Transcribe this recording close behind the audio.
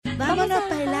Vámonos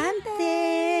para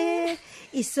adelante.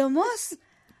 Y somos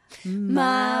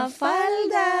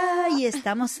Mafalda. Y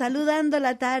estamos saludando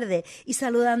la tarde y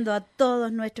saludando a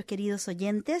todos nuestros queridos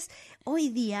oyentes. Hoy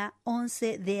día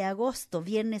 11 de agosto,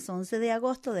 viernes 11 de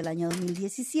agosto del año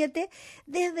 2017,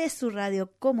 desde su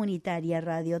radio comunitaria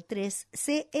Radio 3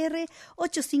 CR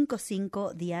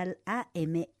 855 dial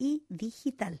AM y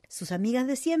digital. Sus amigas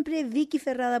de siempre, Vicky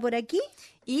Ferrada por aquí.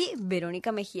 Y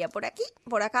Verónica Mejía por aquí,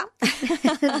 por acá.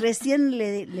 Recién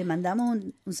le mandamos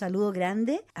un saludo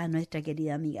grande a nuestra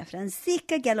querida amiga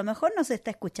Francisca, que a lo mejor nos está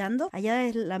escuchando. Allá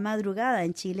es la madrugada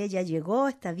en Chile, ya llegó,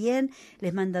 está bien.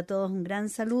 Les manda a todos un gran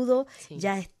saludo. Sí.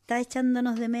 Ya está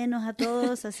echándonos de menos a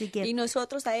todos, así que... Y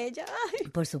nosotros a ella. Ay.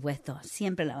 Por supuesto,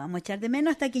 siempre la vamos a echar de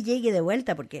menos hasta que llegue de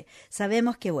vuelta, porque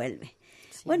sabemos que vuelve.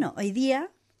 Sí. Bueno, hoy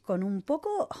día con un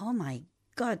poco... Oh, my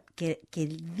God, que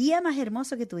el día más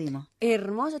hermoso que tuvimos.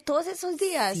 Hermoso, todos esos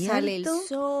días. ¿Cierto? Sale el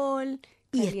sol.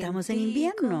 Y estamos en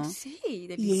invierno. Sí,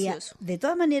 delicioso. Y de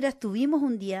todas maneras tuvimos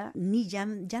un día, ya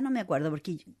no me acuerdo,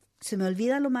 porque se me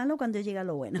olvida lo malo cuando llega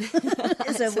lo bueno.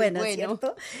 Eso es bueno,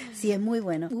 ¿cierto? Sí, es muy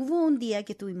bueno. Hubo un día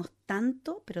que tuvimos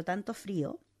tanto, pero tanto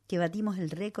frío, que batimos el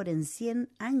récord en 100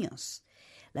 años.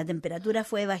 La temperatura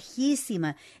fue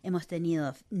bajísima. Hemos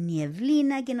tenido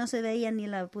nieblina que no se veía ni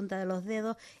en la punta de los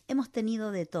dedos. Hemos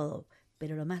tenido de todo.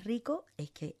 Pero lo más rico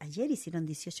es que ayer hicieron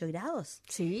 18 grados.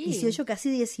 Sí. 18, casi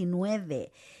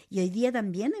 19. Y hoy día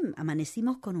también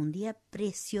amanecimos con un día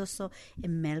precioso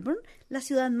en Melbourne, la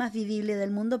ciudad más vivible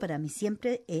del mundo. Para mí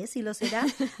siempre es y lo será,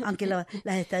 aunque las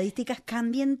estadísticas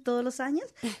cambien todos los años.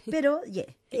 Pero,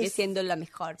 sigue siendo la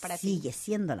mejor para ti. Sigue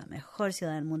siendo la mejor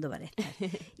ciudad del mundo para estar.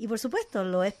 Y por supuesto,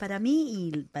 lo es para mí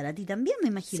y para ti también, me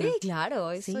imagino. Sí,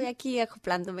 claro. Estoy aquí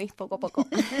acoplándome poco a poco.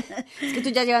 Es que tú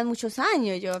ya llevas muchos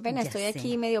años. Yo apenas estoy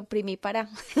aquí medio primípara.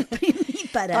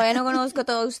 Todavía no conozco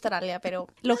toda Australia, pero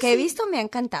lo que he visto me ha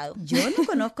encantado. Yo no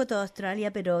conozco toda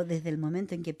Australia, pero desde el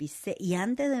momento en que pisé, y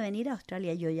antes de venir a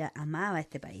Australia, yo ya amaba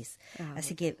este país.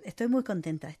 Así que estoy muy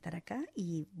contenta de estar acá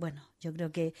y bueno, yo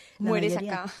creo que... ¿Mueres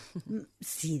acá?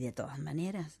 Sí, de todas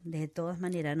maneras,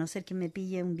 a no ser que me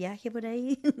pille un viaje por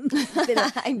ahí. Pero,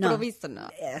 improviso, no.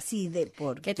 Así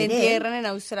por que te entierren en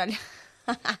Australia.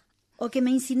 O que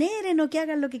me incineren o que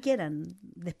hagan lo que quieran.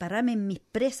 Desparramen mis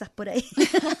presas por ahí.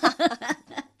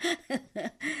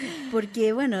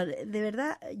 Porque, bueno, de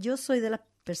verdad, yo soy de las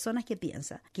personas que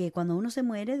piensa que cuando uno se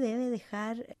muere debe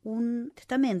dejar un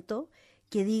testamento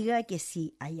que diga que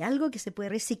si hay algo que se puede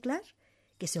reciclar,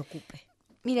 que se ocupe.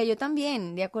 Mira, yo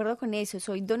también, de acuerdo con eso,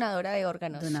 soy donadora de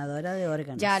órganos. Donadora de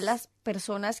órganos. Ya las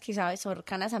personas que sabes,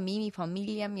 cercanas a mí, mi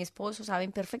familia, mi esposo,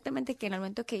 saben perfectamente que en el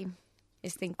momento que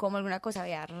estén como alguna cosa,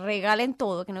 vea, regalen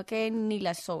todo, que no queden ni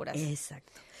las sobras.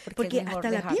 Exacto. Porque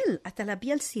hasta la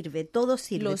piel sirve, todo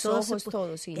sirve. Los ojos,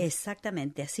 todo, sí.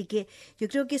 Exactamente. Así que yo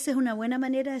creo que esa es una buena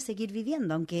manera de seguir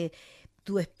viviendo, aunque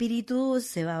tu espíritu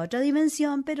se va a otra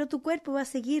dimensión, pero tu cuerpo va a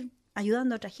seguir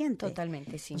ayudando a otra gente.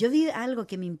 Totalmente, sí. Yo vi algo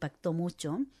que me impactó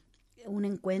mucho, un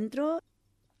encuentro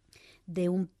de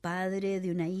un padre de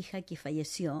una hija que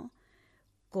falleció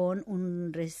con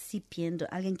un recipiente,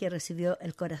 alguien que recibió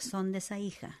el corazón de esa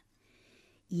hija.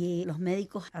 Y los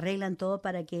médicos arreglan todo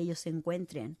para que ellos se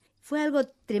encuentren. Fue algo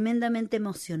tremendamente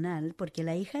emocional porque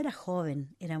la hija era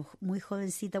joven, era muy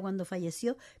jovencita cuando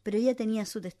falleció, pero ella tenía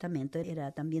su testamento,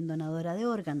 era también donadora de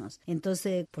órganos.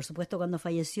 Entonces, por supuesto, cuando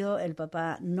falleció el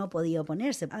papá no podía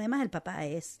oponerse. Además, el papá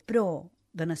es pro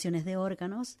donaciones de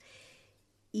órganos.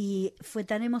 Y fue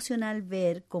tan emocional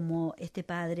ver cómo este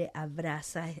padre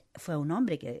abraza, fue un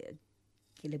hombre que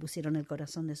le pusieron el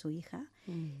corazón de su hija,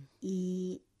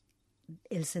 y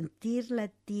el sentir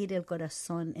latir el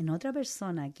corazón en otra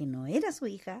persona que no era su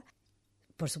hija,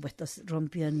 por supuesto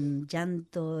rompió en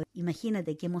llanto.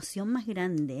 Imagínate qué emoción más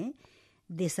grande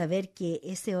de saber que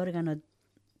ese órgano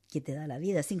que te da la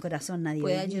vida, sin corazón nadie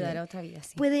puede ayudar a otra vida,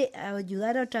 sí. Puede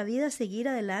ayudar a otra vida a seguir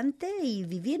adelante y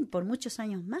vivir por muchos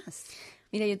años más.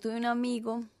 Mira, yo tuve un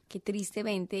amigo que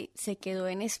tristemente se quedó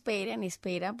en espera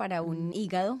para un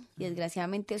hígado y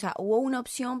desgraciadamente, o sea, hubo una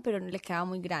opción pero le quedaba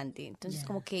muy grande. Entonces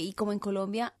como en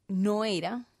Colombia no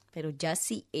era, pero ya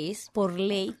sí es, por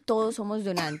ley todos somos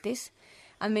donantes,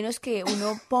 a menos que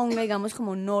uno ponga, digamos,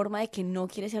 como norma de que no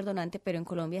quiere ser donante, pero en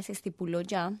Colombia se estipuló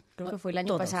ya, creo que fue el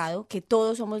año pasado, que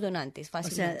todos somos donantes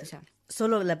fácilmente, o sea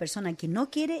solo la persona que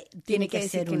no quiere tiene que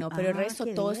decir que no, pero el resto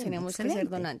todos tenemos que ser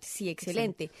donantes. Sí,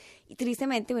 excelente. Y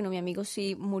tristemente, bueno, mi amigo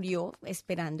sí murió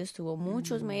esperando, estuvo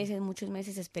muchos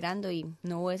meses esperando y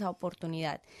no hubo esa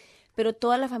oportunidad. Pero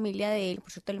toda la familia de él,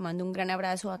 por cierto, le mando un gran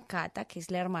abrazo a Cata, que es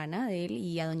la hermana de él,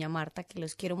 y a doña Marta, que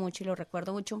los quiero mucho y los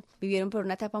recuerdo mucho. Vivieron por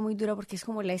una etapa muy dura porque es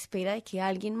como la espera de que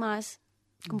alguien más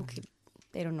como que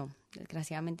pero no,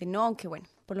 desgraciadamente no, aunque bueno,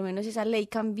 por lo menos esa ley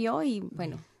cambió y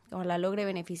bueno, ojalá logre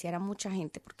beneficiar a mucha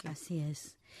gente. Porque así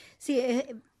es. Sí,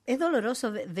 es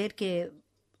doloroso ver que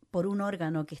por un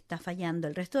órgano que está fallando,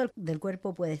 el resto del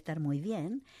cuerpo puede estar muy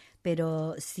bien,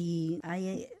 pero si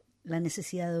hay la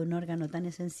necesidad de un órgano tan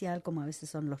esencial como a veces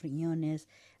son los riñones,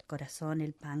 el corazón,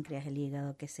 el páncreas, el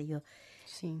hígado, qué sé yo.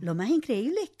 sí. Lo más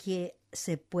increíble es que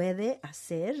se puede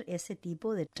hacer ese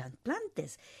tipo de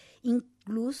trasplantes.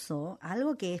 Incluso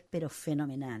algo que es pero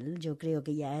fenomenal, yo creo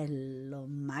que ya es lo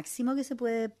máximo que se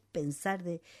puede pensar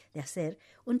de hacer,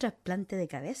 un trasplante de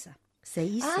cabeza. Se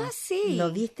hizo. Ah, sí.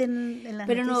 ¿Lo viste en las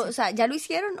Pero no, noticias? o sea, ¿ya lo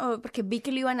hicieron? Porque vi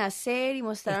que lo iban a hacer y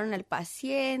mostraron al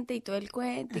paciente y todo el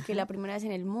cuento y que la primera vez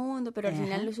en el mundo, pero al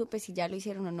final no supe si ya lo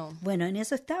hicieron o no. Bueno, en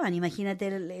eso estaban. Imagínate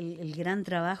el gran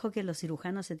trabajo que los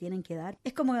cirujanos se tienen que dar.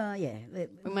 Es como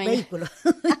vehículo.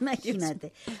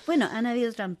 Imagínate. Bueno, han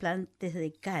habido trasplantes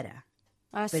de cara.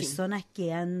 Ah, sí. Personas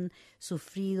que han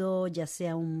sufrido ya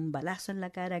sea un balazo en la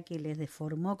cara que les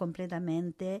deformó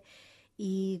completamente.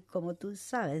 Y como tú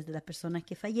sabes, las personas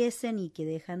que fallecen y que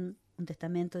dejan un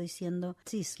testamento diciendo,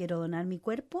 sí, quiero donar mi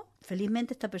cuerpo.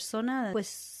 Felizmente esta persona,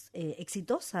 pues,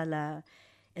 exitosa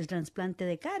el trasplante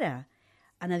de cara.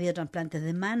 Han habido trasplantes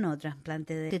de mano,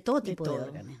 trasplantes de todo tipo de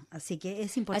órganos. Así que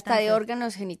es importante. Hasta de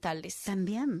órganos genitales.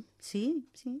 También, sí,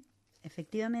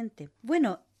 efectivamente.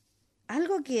 Bueno,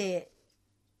 algo que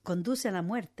conduce a la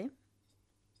muerte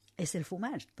es el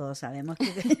fumar. Todos sabemos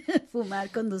que fumar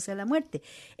conduce a la muerte.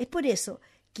 Es por eso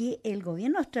que el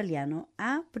gobierno australiano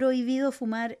ha prohibido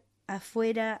fumar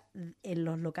afuera en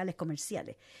los locales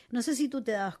comerciales. No sé si tú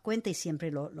te dabas cuenta, y siempre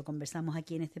lo conversamos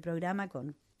aquí en este programa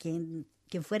con quien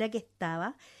fuera que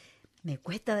estaba. Me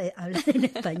cuesta hablar en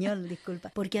español,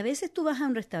 disculpa. Porque a veces tú vas a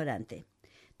un restaurante,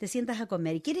 te sientas a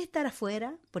comer y quieres estar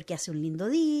afuera porque hace un lindo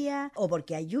día o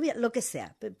porque hay lluvia, lo que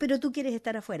sea, pero tú quieres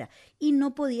estar afuera y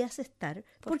no podías estar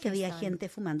porque había gente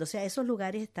fumando. O sea, esos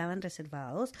lugares estaban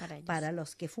reservados para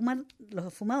los que fuman,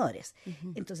 los fumadores.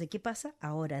 Uh-huh. Entonces, ¿qué pasa?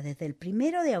 Ahora, desde el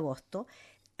 1 de agosto,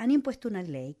 han impuesto una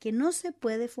ley que no se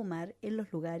puede fumar en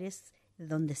los lugares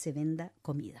donde se venda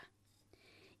comida.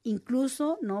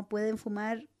 Incluso no pueden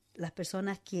fumar las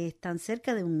personas que están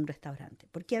cerca de un restaurante,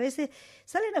 porque a veces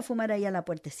salen a fumar ahí a la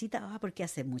puertecita, porque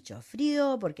hace mucho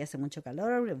frío, porque hace mucho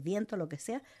calor, viento, lo que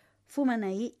sea, fuman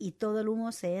ahí y todo el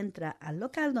humo se entra al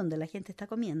local donde la gente está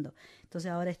comiendo.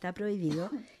 Entonces ahora está prohibido.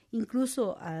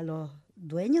 Incluso a los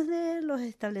dueños de los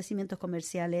establecimientos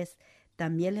comerciales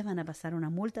también les van a pasar una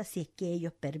multa si es que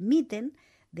ellos permiten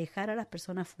dejar a las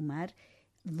personas fumar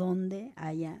donde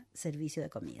haya servicio de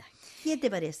comida. ¿Qué te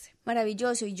parece?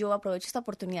 Maravilloso, y yo aprovecho esta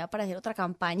oportunidad para hacer otra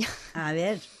campaña. A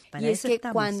ver, para y eso es que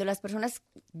estamos. Cuando las personas,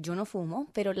 yo no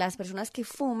fumo, pero las personas que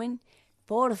fumen,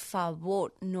 por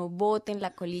favor, no boten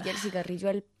la colilla del cigarrillo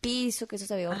al piso, que eso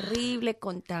se ve horrible,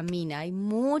 contamina. Hay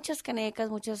muchas canecas,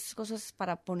 muchas cosas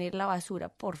para poner la basura,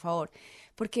 por favor.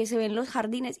 Porque se ven los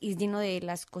jardines y es lleno de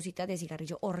las cositas de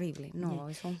cigarrillo horrible. No,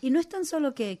 eso. Y no es tan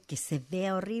solo que se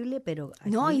vea horrible, pero aquí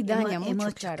no, y daña mucho,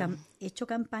 hemos claro. hecho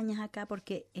campañas acá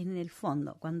porque en el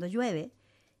fondo, cuando llueve,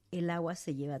 el agua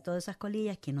se lleva todas esas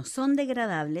colillas que no son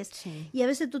degradables. Sí. Y a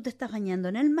veces tú te estás bañando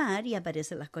en el mar y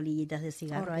aparecen las colillitas de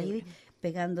cigarro horrible. ahí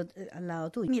pegando al lado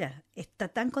tuyo. Mira, está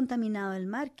tan contaminado el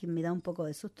mar que me da un poco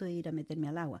de susto ir a meterme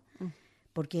al agua.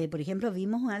 Porque, por ejemplo,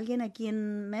 vimos a alguien aquí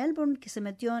en Melbourne que se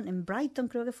metió, en Brighton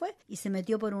creo que fue, y se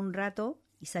metió por un rato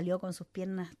y salió con sus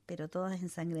piernas pero todas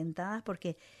ensangrentadas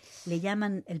porque le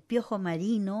llaman el piojo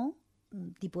marino,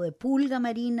 un tipo de pulga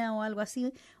marina o algo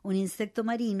así, un insecto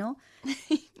marino,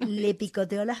 le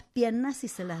picoteó las piernas y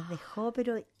se las dejó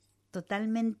pero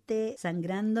totalmente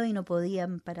sangrando y no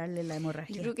podían pararle la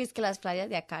hemorragia. Yo creo que es que las playas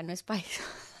de acá no es para eso.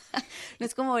 No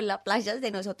es como las playas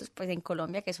de nosotros, pues en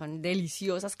Colombia, que son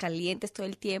deliciosas, calientes todo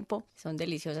el tiempo, son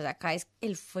deliciosas. Acá es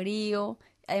el frío,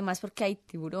 además porque hay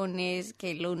tiburones,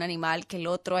 que un animal, que el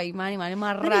otro, hay animales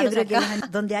más raros. Yo creo que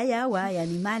donde hay agua hay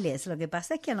animales. Lo que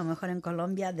pasa es que a lo mejor en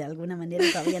Colombia de alguna manera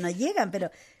todavía no llegan,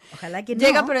 pero ojalá que no.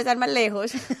 Llegan, pero están más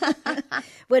lejos.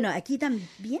 Bueno, aquí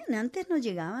también, antes no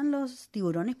llegaban los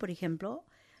tiburones, por ejemplo.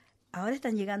 Ahora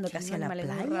están llegando casi a la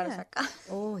playa. Muy raros acá.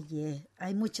 Oye,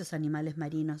 hay muchos animales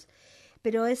marinos.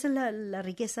 Pero esa es la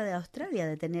riqueza de Australia,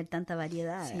 de tener tanta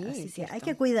variedad. Sí, así que hay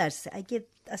que cuidarse, hay que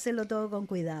hacerlo todo con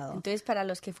cuidado. Entonces, para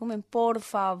los que fumen, por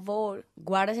favor,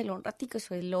 guárdaselo un ratico,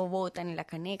 eso lo botan en la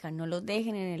caneca, no lo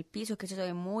dejen en el piso, que eso se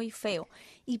ve muy feo.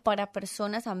 Y para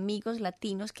personas, amigos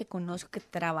latinos que conozco, que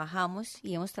trabajamos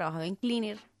y hemos trabajado en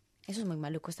cleaner, eso es muy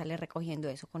maluco estarle recogiendo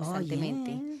eso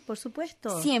constantemente. Oye, por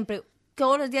supuesto. Siempre,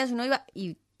 todos los días uno iba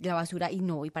y la basura y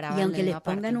no, y paraba. Y aunque les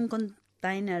pongan un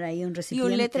container ahí, un Y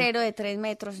recipiente. un letrero de 3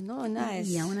 metros, no, nada,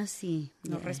 Y aún así.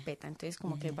 no respeta. Entonces,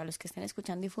 como que para los que estén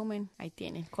escuchando y fumen, ahí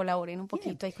tienen, colaboren un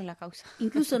poquito ahí con la causa.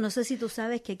 Incluso no sé si tú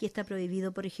sabes que aquí está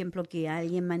prohibido, por ejemplo, que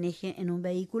alguien maneje en un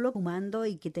vehículo fumando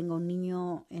y que tenga un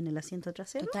niño en el asiento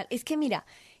trasero. Total, es que mira,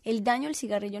 el daño del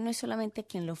cigarrillo no es solamente a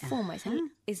quien lo fuma,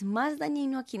 es más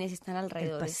dañino a quienes están El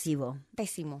alrededor. Es pasivo.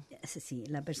 pésimo. Sí,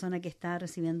 la persona que está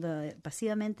recibiendo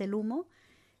pasivamente el humo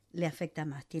le afecta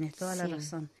más, tienes toda la Sí.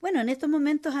 razón. Bueno, en estos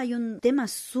momentos hay un tema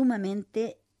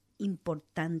sumamente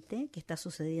importante que está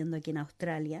sucediendo aquí en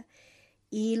Australia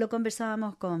y lo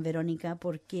conversábamos con Verónica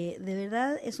porque de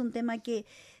verdad es un tema que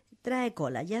trae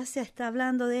cola. Ya se está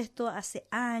hablando de esto hace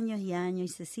años y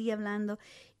años y se sigue hablando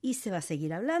y se va a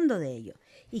seguir hablando de ello.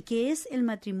 Y que es el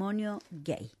matrimonio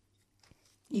gay.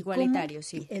 Y Igualitario, cómo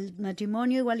sí. El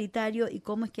matrimonio igualitario y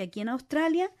cómo es que aquí en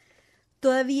Australia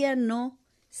todavía no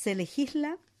se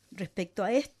legisla respecto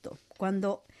a esto,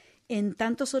 cuando en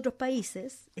tantos otros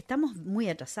países estamos muy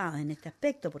atrasados en este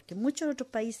aspecto, porque en muchos otros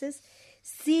países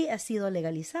sí ha sido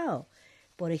legalizado.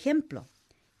 Por ejemplo,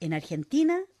 en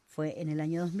Argentina fue en el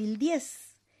año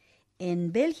 2010,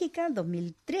 en Bélgica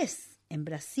 2003, en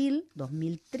Brasil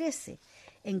 2013,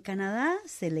 en Canadá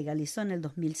se legalizó en el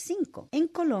 2005, en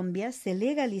Colombia se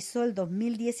legalizó el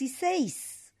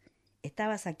 2016.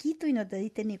 Estabas aquí tú y no te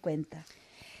diste ni cuenta.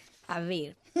 A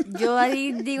ver, yo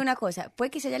ahí digo una cosa,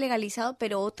 puede que se haya legalizado,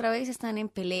 pero otra vez están en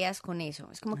peleas con eso.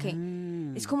 Es como que,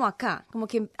 es como acá, como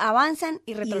que avanzan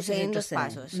y retroceden los retroceden.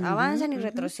 pasos, Ujú, avanzan y ujú.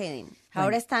 retroceden. Bueno.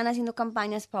 Ahora están haciendo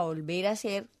campañas para volver a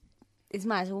hacer, es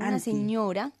más, hubo una Anti.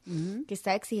 señora Ujú. que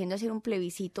está exigiendo hacer un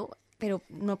plebiscito, pero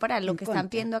no para lo En que contra. están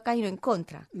pidiendo acá, sino en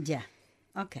contra. Ya,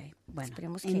 ok, bueno.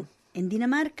 Esperemos que- En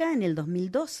Dinamarca en el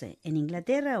 2012, en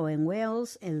Inglaterra o en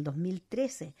Wales en el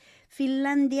 2013,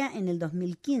 Finlandia en el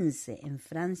 2015, en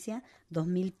Francia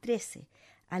 2013,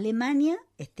 Alemania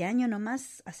este año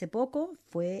nomás, hace poco,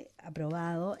 fue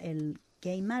aprobado el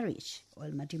gay marriage o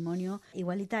el matrimonio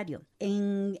igualitario.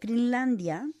 En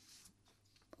Groenlandia,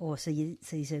 o se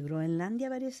dice Groenlandia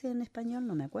parece en español,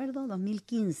 no me acuerdo,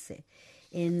 2015.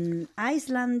 En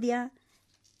Islandia,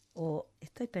 o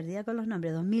estoy perdida con los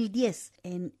nombres, 2010,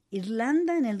 en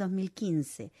Irlanda en el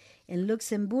 2015, en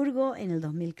Luxemburgo en el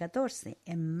 2014,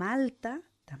 en Malta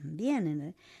también en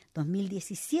el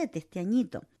 2017, este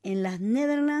añito, en las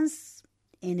Netherlands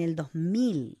en el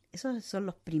 2000, esos son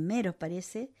los primeros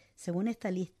parece, según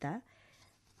esta lista.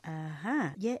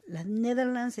 Ajá, las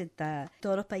Netherlands está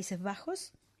todos los Países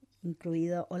Bajos,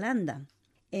 incluido Holanda.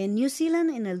 En New Zealand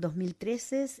en el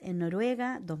 2013, en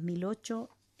Noruega 2008,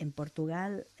 en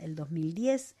Portugal el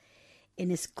 2010,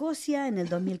 en Escocia en el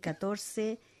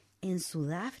 2014, en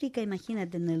Sudáfrica,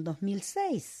 imagínate, en el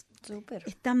 2006. Súper.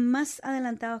 Están más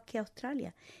adelantados que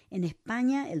Australia. En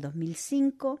España el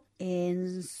 2005,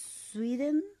 en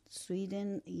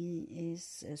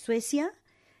Suecia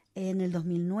en el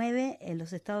 2009, en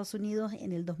los Estados Unidos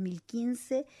en el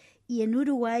 2015 y en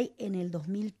Uruguay en el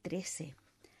 2013.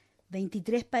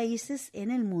 23 países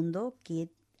en el mundo que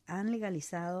han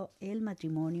legalizado el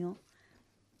matrimonio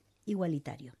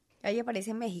igualitario. Ahí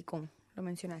aparece México, lo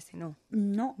mencionaste, no.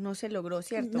 No Se logró,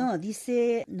 ¿cierto? No,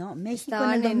 dice, no, México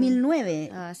Estaban en el 2009.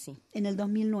 Ah, sí. En el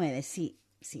 2009, sí,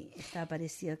 está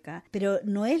aparecido acá. Pero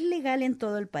no es legal en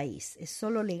todo el país, es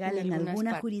solo legal en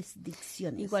algunas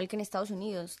jurisdicciones. Igual que en Estados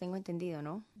Unidos, tengo entendido,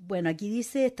 ¿no? Bueno, aquí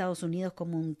dice Estados Unidos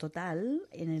como un total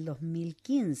en el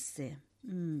 2015.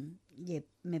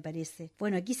 Me parece.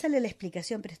 Bueno, aquí sale la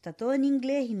explicación, pero está todo en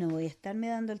inglés y no voy a estarme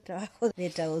dando el trabajo de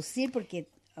traducir porque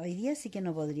hoy día sí que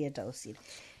no podría traducir.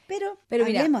 Pero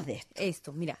hablemos de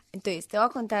esto. Mira, entonces te voy a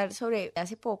contar sobre,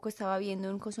 hace poco estaba viendo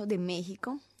un coso de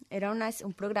México, era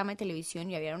un programa de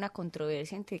televisión y había una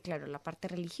controversia entre, claro, la parte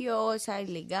religiosa y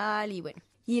legal y bueno.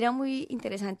 Y era muy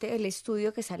interesante el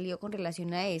estudio que salió con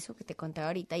relación a eso, que te contaba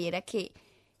ahorita, y era que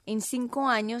en 5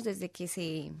 años, desde que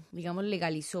se, digamos,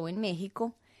 legalizó en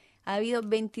México, ha habido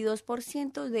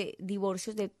 22% de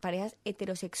divorcios de parejas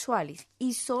heterosexuales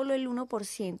y solo el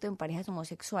 1% en parejas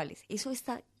homosexuales. Eso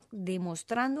está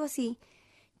demostrando así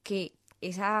que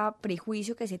ese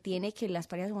prejuicio que se tiene que las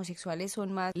parejas homosexuales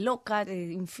son más locas,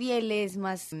 infieles,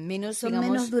 menos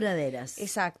duraderas.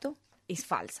 Exacto, es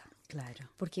falsa. Claro.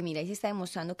 Porque mira, ahí se está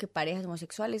demostrando que parejas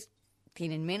homosexuales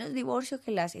tienen menos divorcio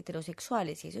que las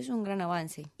heterosexuales y eso es un gran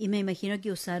avance. Y me imagino que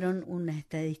usaron unas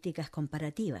estadísticas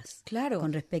comparativas. Claro.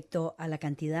 Con respecto a la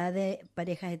cantidad de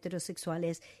parejas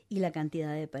heterosexuales y la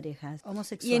cantidad de parejas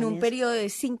homosexuales. Y en un periodo de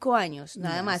 5 años,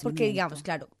 nada más, porque nacimiento. digamos,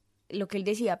 claro, lo que él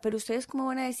decía, pero ustedes cómo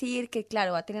van a decir que,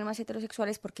 claro, va a tener más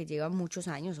heterosexuales porque lleva muchos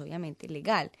años, obviamente,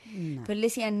 legal. No. Pero él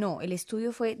decía, no, el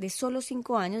estudio fue de solo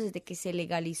 5 años desde que se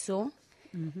legalizó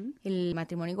el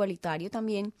matrimonio igualitario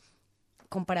también,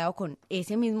 comparado con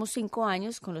ese mismo 5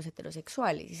 años con los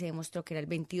heterosexuales, y se demostró que era el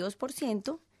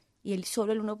 22% y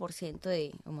solo el 1%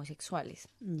 de homosexuales.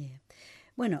 Yeah.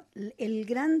 Bueno, el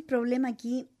gran problema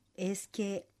aquí es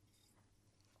que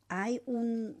hay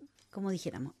como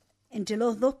dijéramos, entre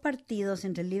los dos partidos,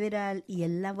 entre el liberal y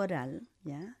el laboral,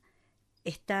 ¿ya?,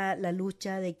 está la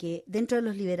lucha de que dentro de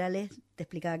los liberales, te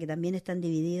explicaba que también están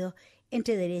divididos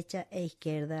entre derecha e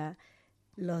izquierda.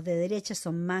 Los de derecha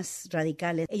son más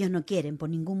radicales, ellos no quieren por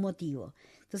ningún motivo.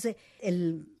 Entonces,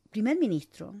 el primer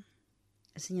ministro,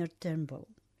 el señor Turnbull,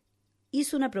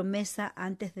 hizo una promesa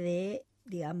antes de,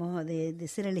 digamos, de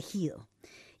ser elegido.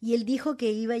 Y él dijo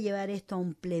que iba a llevar esto a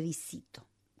un plebiscito.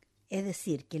 Es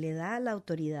decir, que le da la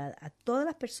autoridad a todas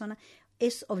las personas.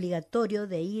 Es obligatorio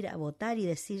de ir a votar y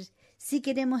decir si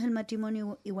queremos el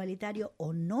matrimonio igualitario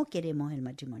o no queremos el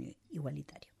matrimonio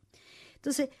igualitario.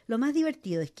 Entonces, lo más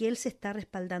divertido es que él se está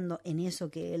respaldando en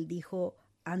eso que él dijo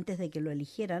antes de que lo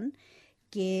eligieran,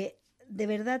 que de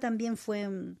verdad también fue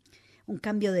un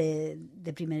cambio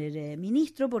de primer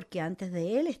ministro, porque antes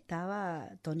de él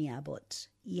estaba Tony Abbott,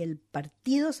 y el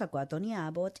partido sacó a Tony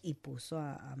Abbott y puso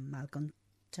a Malcolm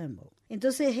Turnbull.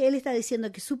 Entonces él está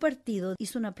diciendo que su partido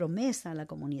hizo una promesa a la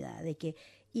comunidad de que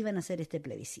iban a hacer este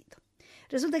plebiscito.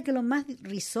 Resulta que lo más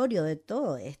irrisorio de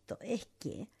todo esto es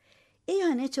que ellos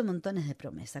han hecho montones de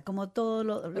promesas, como todos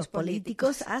los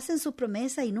políticos hacen sus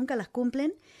promesas y nunca las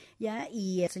cumplen, ¿ya?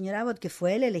 Y el señor Abbott, que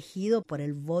fue el elegido por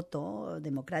el voto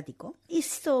democrático,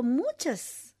 hizo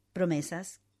muchas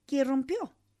promesas que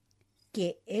rompió,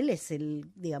 que él es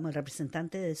el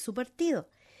representante de su partido,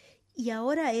 y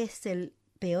ahora es el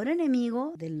peor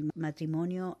enemigo del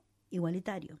matrimonio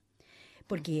igualitario.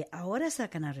 Porque ahora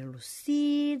sacan a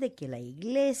relucir de que la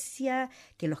iglesia,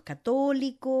 que los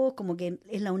católicos, como que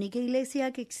es la única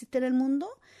iglesia que existe en el mundo.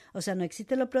 O sea, no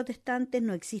existen los protestantes,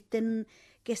 no existen,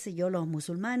 qué sé yo, los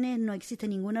musulmanes, no existe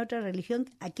ninguna otra religión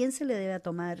a quien se le debe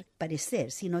tomar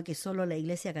parecer, sino que solo la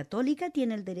iglesia católica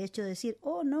tiene el derecho de decir,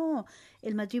 oh no,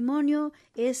 el matrimonio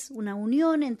es una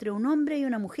unión entre un hombre y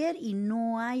una mujer y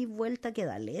no hay vuelta que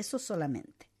darle, eso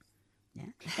solamente,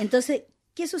 ¿ya? Entonces,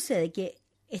 ¿qué sucede? Que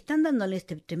están dándole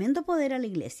este tremendo poder a la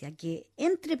iglesia, que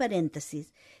entre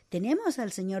paréntesis tenemos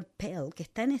al señor Pell, que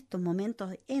está en estos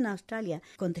momentos en Australia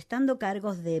contestando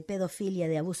cargos de pedofilia,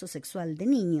 de abuso sexual de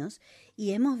niños,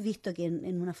 y hemos visto que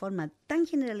en una forma tan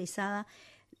generalizada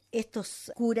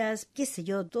estos curas, qué sé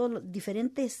yo, todos los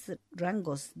diferentes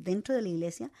rangos dentro de la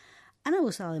iglesia han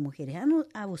abusado de mujeres, han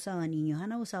abusado de niños,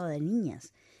 han abusado de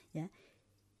niñas, ¿ya?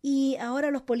 Y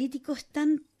ahora los políticos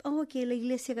están, que la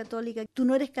iglesia católica, tú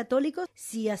no eres católico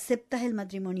si aceptas el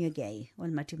matrimonio gay o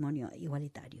el matrimonio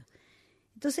igualitario.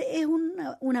 Entonces es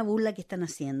una burla que están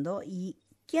haciendo. ¿Y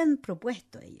qué han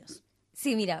propuesto ellos?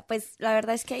 Sí, mira, pues la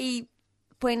verdad es que ahí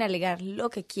pueden alegar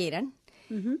lo que quieran,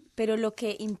 pero lo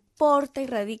que importa y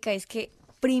radica es que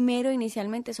primero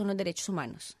inicialmente son los derechos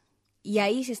humanos. Y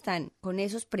ahí se están, con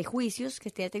esos prejuicios que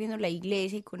está teniendo la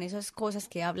iglesia y con esas cosas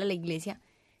que habla la iglesia,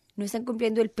 no están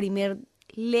cumpliendo el primer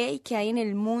ley que hay en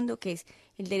el mundo, que es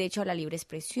el derecho a la libre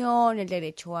expresión, el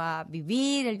derecho a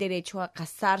vivir, el derecho a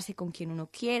casarse con quien uno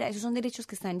quiera. Esos son derechos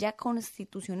que están ya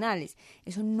constitucionales.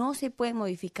 Eso no se puede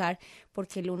modificar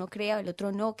porque el uno crea, el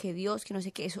otro no, que Dios, que no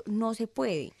sé qué. Eso no se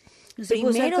puede.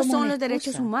 Primero son los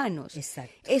derechos humanos.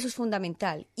 Exacto. Eso es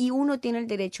fundamental. Y uno tiene el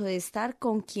derecho de estar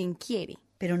con quien quiere.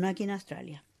 Pero no aquí en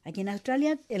Australia. Aquí en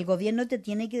Australia el gobierno te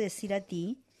tiene que decir a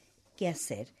ti qué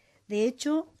hacer. De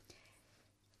hecho,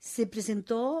 se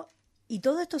presentó, y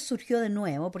todo esto surgió de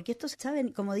nuevo, porque esto,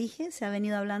 como dije, se ha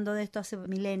venido hablando de esto hace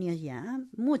milenios ya,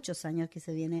 muchos años que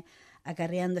se viene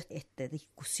acarreando esta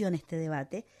discusión, este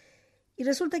debate, y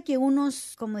resulta que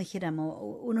unos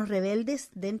rebeldes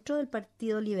dentro del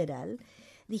Partido Liberal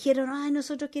dijeron,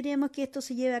 nosotros queremos que esto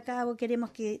se lleve a cabo, queremos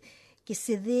que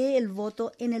se dé el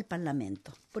voto en el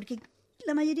Parlamento, porque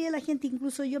la mayoría de la gente,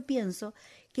 incluso yo pienso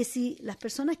que si las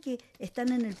personas que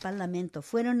están en el Parlamento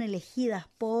fueron elegidas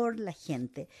por la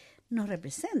gente, nos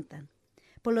representan.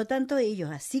 Por lo tanto, ellos,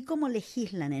 así como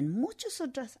legislan en muchas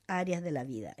otras áreas de la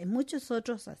vida, en muchos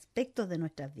otros aspectos de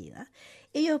nuestras vidas,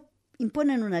 ellos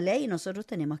imponen una ley y nosotros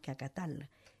tenemos que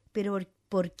acatarla. Pero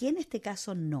 ¿por qué en este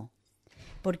caso no?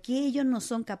 ¿Por qué ellos no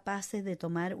son capaces de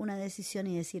tomar una decisión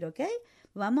y decir,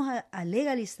 vamos a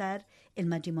legalizar el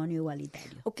matrimonio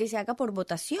igualitario? O que se haga por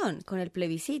votación, con el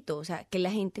plebiscito, o sea, que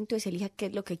la gente entonces elija qué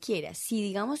es lo que quiera. Si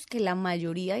digamos que la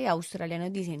mayoría de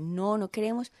australianos dicen, no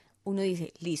queremos, uno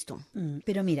dice, listo.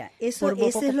 Pero mira, eso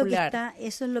es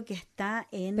lo que está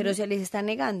en... Pero se les está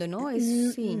negando, ¿no?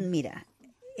 Sí. Mira,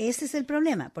 ese es el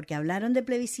problema, porque hablaron de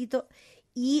plebiscito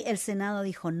y el Senado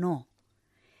dijo no.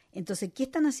 Entonces, ¿qué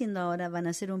están haciendo ahora? Van a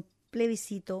hacer un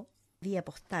plebiscito vía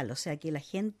postal, o sea que la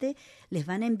gente les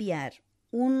van a enviar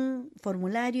un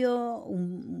formulario,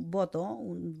 un voto,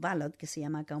 un ballot, que se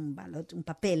llama acá un ballot, un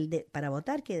papel para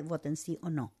votar, que voten sí o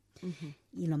no. Uh-huh.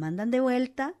 Y lo mandan de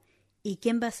vuelta, y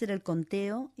quien va a hacer el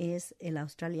conteo es el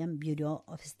Australian Bureau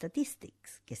of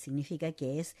Statistics, que significa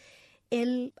que es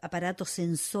el aparato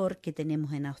censor que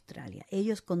tenemos en Australia.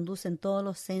 Ellos conducen todos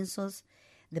los censos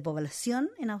de población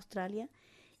en Australia,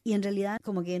 y en realidad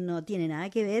como que no tiene nada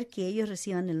que ver que ellos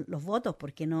reciban los votos,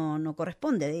 porque no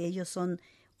corresponde. Ellos son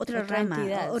otra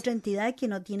rama, otra entidad que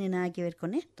no tiene nada que ver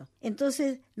con esto.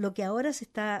 Entonces, lo que ahora se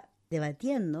está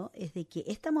debatiendo es de que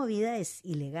esta movida es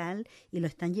ilegal y lo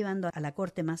están llevando a la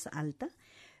corte más alta,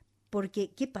 porque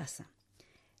 ¿qué pasa?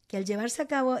 Que al llevarse a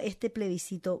cabo este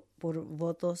plebiscito por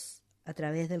votos a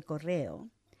través del correo,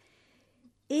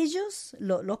 ellos,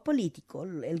 los políticos,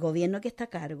 el gobierno que está a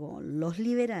cargo, los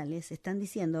liberales, están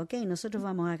diciendo, ok, nosotros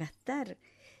vamos a gastar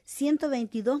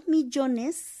 122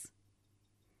 millones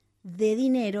de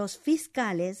dineros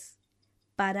fiscales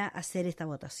para hacer esta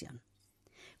votación,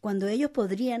 cuando ellos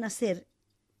podrían hacer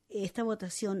esta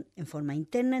votación en forma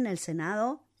interna en el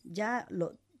Senado. Ya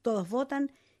todos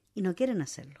votan y no quieren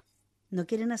hacerlo. No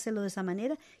quieren hacerlo de esa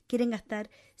manera, quieren gastar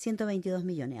 122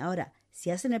 millones. Ahora,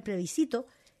 si hacen el plebiscito,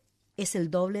 es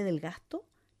el doble del gasto,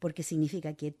 porque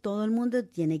significa que todo el mundo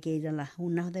tiene que ir a las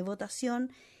urnas de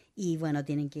votación y, bueno,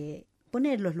 tienen que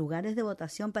poner los lugares de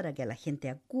votación para que la gente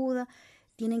acuda,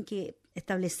 tienen que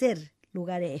establecer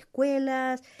lugares,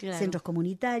 escuelas, claro, centros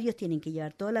comunitarios, tienen que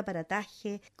llevar todo el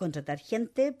aparataje, contratar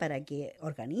gente para que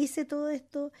organice todo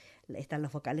esto, están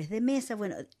los vocales de mesa,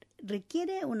 bueno,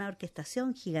 requiere una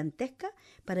orquestación gigantesca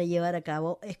para llevar a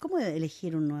cabo, es como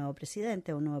elegir un nuevo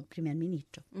presidente o un nuevo primer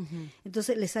ministro. Uh-huh.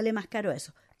 Entonces les sale más caro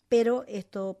eso, pero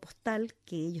esto postal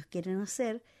que ellos quieren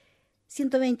hacer,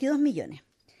 122 millones.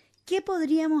 ¿Qué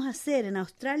podríamos hacer en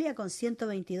Australia con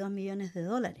 122 millones de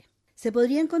dólares? Se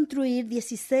podrían construir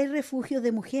 16 refugios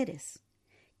de mujeres,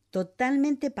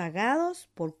 totalmente pagados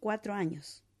por 4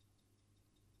 años.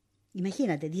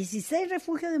 Imagínate, 16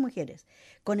 refugios de mujeres.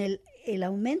 Con el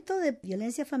aumento de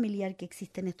violencia familiar que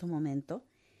existe en estos momentos,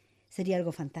 sería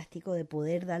algo fantástico de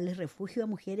poder darles refugio a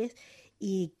mujeres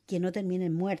y que no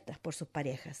terminen muertas por sus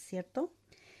parejas, ¿cierto?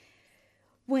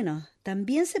 Bueno,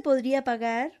 también se podría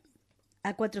pagar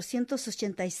a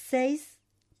 486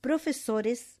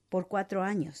 profesores por 4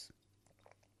 años.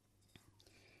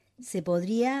 Se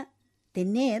podría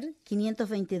tener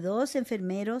 522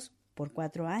 enfermeros por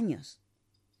 4 años.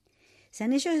 Se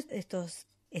han hecho estos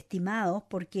estimados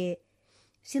porque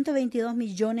 122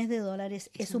 millones de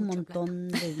dólares es un montón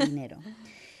de dinero.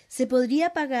 Se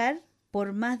podría pagar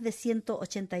por más de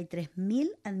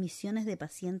 183,000 admisiones de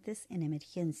pacientes en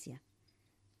emergencia.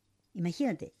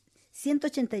 Imagínate,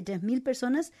 183,000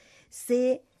 personas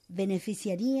se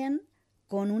beneficiarían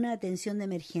con una atención de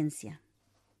emergencia.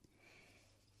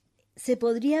 Se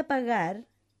podría pagar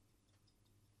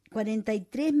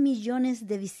 43 millones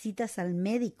de visitas al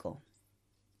médico,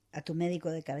 a tu médico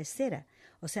de cabecera.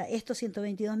 O sea, estos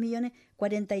 122 millones,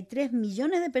 43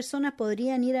 millones de personas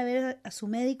podrían ir a ver a su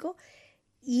médico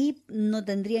y no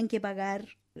tendrían que pagar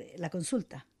la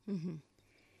consulta. Uh-huh.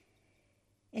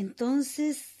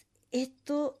 Entonces,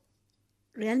 esto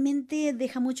realmente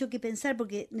deja mucho que pensar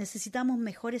porque necesitamos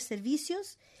mejores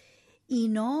servicios y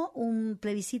no un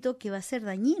plebiscito que va a ser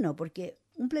dañino, porque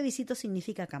un plebiscito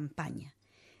significa campaña.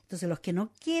 Entonces, los que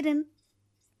no quieren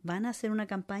van a hacer una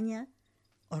campaña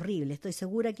horrible. Estoy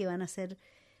segura que van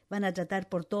a tratar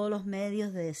por todos los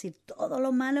medios de decir todo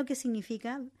lo malo que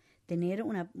significa tener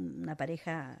una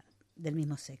pareja del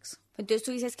mismo sexo. Entonces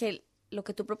tú dices que lo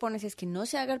que tú propones es que no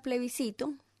se haga el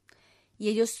plebiscito y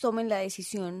ellos tomen la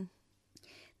decisión.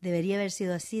 Debería haber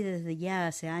sido así desde ya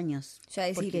hace años. O sea,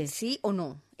 decir sí o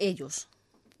no, ellos.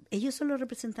 Ellos son los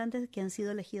representantes que han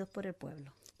sido elegidos por el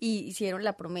pueblo. Y hicieron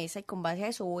la promesa y con base a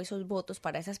eso hubo esos votos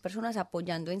para esas personas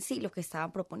apoyando en sí lo que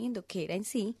estaban proponiendo, que era en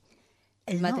sí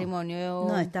el matrimonio.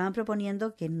 No, estaban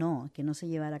proponiendo que no se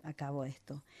llevara a cabo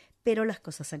esto. Pero las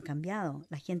cosas han cambiado,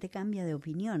 la gente cambia de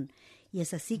opinión. Y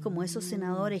es así como esos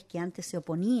senadores que antes se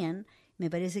oponían, me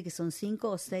parece que son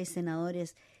 5 o 6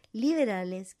 senadores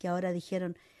liberales que ahora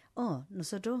dijeron,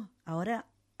 nosotros ahora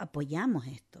apoyamos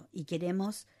esto y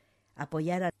queremos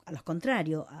apoyar a los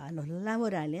contrarios, a los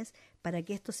laborales, para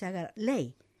que esto se haga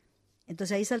ley.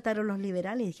 Entonces ahí saltaron los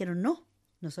liberales y dijeron, no,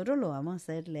 nosotros lo vamos a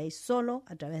hacer ley solo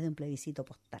a través de un plebiscito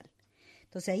postal.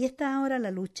 Entonces ahí está ahora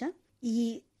la lucha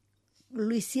y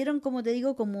lo hicieron, como te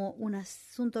digo, como un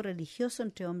asunto religioso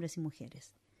entre hombres y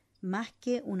mujeres, más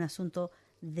que un asunto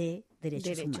de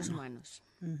derechos humanos.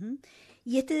 Uh-huh.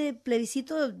 Y este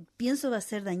plebiscito pienso va a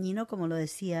ser dañino, como lo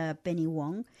decía Penny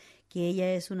Wong, que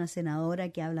ella es una senadora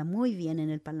que habla muy bien en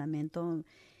el Parlamento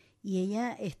y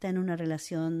ella está en una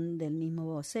relación del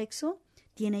mismo sexo,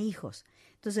 tiene hijos.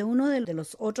 Entonces uno de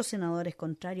los otros senadores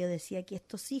contrarios decía que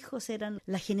estos hijos eran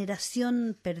la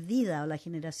generación perdida o la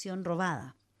generación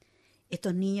robada.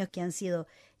 Estos niños que han sido,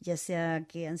 ya sea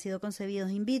que han sido concebidos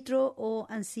in vitro o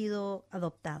han sido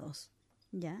adoptados,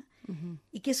 ¿ya? Ujú.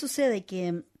 ¿Y qué sucede?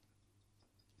 Que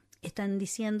están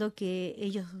diciendo que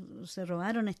ellos se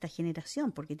robaron esta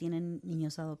generación porque tienen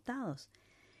niños adoptados.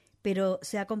 Pero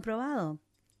se ha comprobado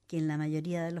que en la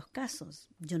mayoría de los casos,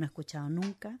 yo no he escuchado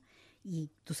nunca,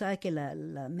 y tú sabes que la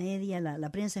media,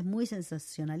 la prensa es muy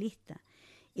sensacionalista,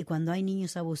 y cuando hay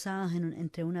niños abusados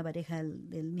entre una pareja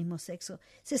del mismo sexo,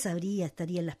 se sabría,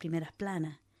 estaría en las primeras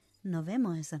planas. No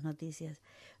vemos esas noticias.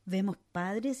 Vemos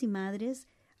padres y madres,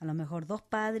 a lo mejor 2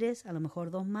 padres, a lo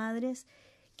mejor 2 madres,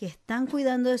 que están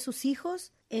cuidando de sus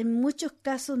hijos, en muchos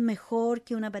casos mejor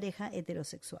que una pareja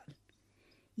heterosexual.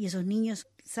 Y esos niños,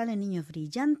 salen niños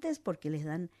brillantes porque les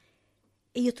dan,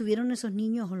 ellos tuvieron esos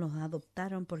niños o los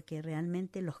adoptaron porque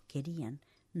realmente los querían,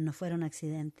 no fueron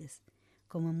accidentes,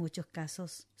 como en muchos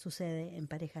casos sucede en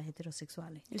parejas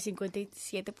heterosexuales. El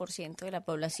 57% de la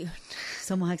población.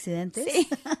 ¿Somos accidentes? Sí.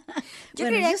 Yo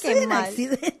Bueno, creía yo que soy un mal.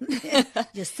 accidente.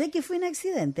 Yo sé que fui un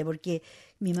accidente porque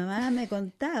mi mamá me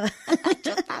contaba,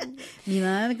 mi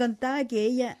mamá me contaba que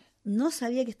ella no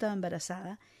sabía que estaba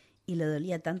embarazada y le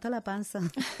dolía tanto la panza,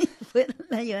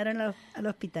 la llevaron al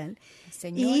hospital.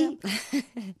 Señora. Y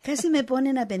casi me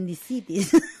ponen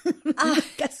apendicitis, Ah.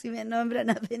 casi me nombran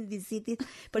apendicitis,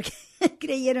 porque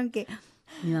creyeron que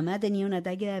mi mamá tenía un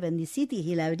ataque de apendicitis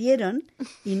y la abrieron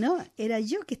y no, era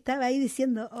yo que estaba ahí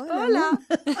diciendo, hola, Hola.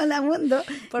 mundo, hola mundo.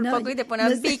 Por No, poco y te ponen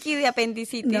no sé. Vicky de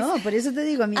apendicitis. No, por eso te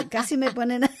digo, casi me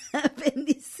ponen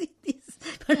apendicitis,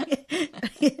 porque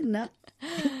no,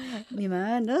 mi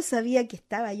mamá no sabía que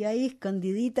estaba yo ahí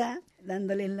escondidita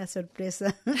dándoles la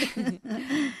sorpresa. Te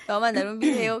voy a mandar un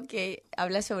video que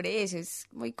habla sobre eso. Es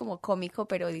muy como cómico,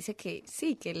 pero dice que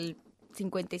sí, que el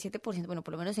 57%, bueno,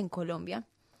 por lo menos en Colombia,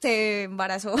 se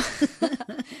embarazó.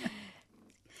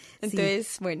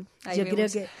 Entonces, bueno, ahí Yo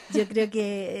vemos. creo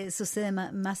que sucede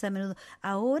más a menudo.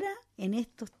 Ahora, en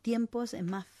estos tiempos, es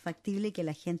más factible que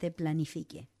la gente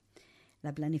planifique.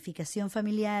 La planificación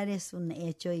familiar es un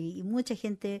hecho y mucha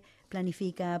gente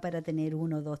planifica para tener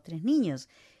 1, 2, 3 niños.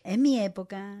 En mi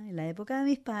época, en la época de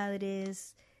mis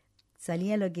padres,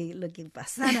 salía lo que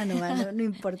pasara nomás, no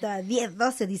importaba, 10,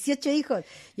 12, 18 hijos.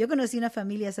 Yo conocí una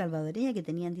familia salvadoreña que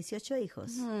tenían 18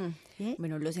 hijos. ¿Sí?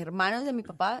 Bueno, los hermanos de mi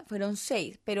papá fueron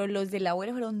 6, pero los del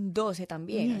abuelo fueron 12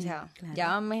 también. O sea, Claro.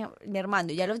 ya van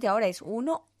mermando. Ya los de ahora es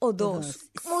 1 o 2.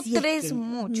 Como Si es 3 que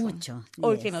mucho.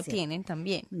 O yes, que no sí. tienen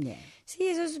también. Yeah. Sí,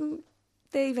 eso es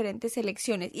de diferentes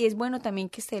selecciones. Y es bueno también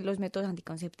que estén los métodos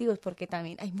anticonceptivos porque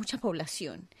también hay mucha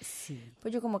población. Sí.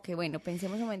 Pues yo como que, bueno,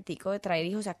 pensemos un momentico de traer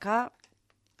hijos acá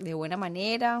de buena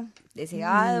manera,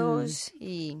 deseados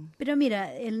y... Pero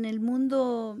mira, en el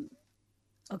mundo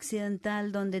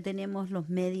occidental donde tenemos los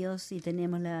medios y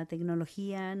tenemos la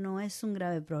tecnología, no es un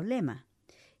grave problema.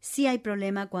 Sí hay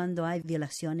problema cuando hay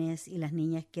violaciones y las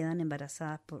niñas quedan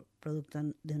embarazadas por producto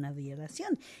de una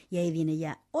violación. Y ahí viene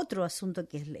ya otro asunto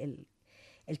que es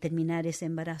el terminar ese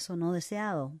embarazo no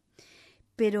deseado.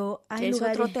 Pero hay es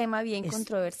lugares, otro tema bien es-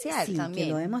 controversial sí, también.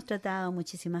 que lo hemos tratado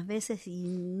muchísimas veces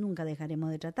y nunca dejaremos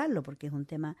de tratarlo porque es un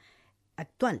tema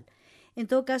actual. En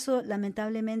todo caso,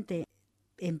 lamentablemente,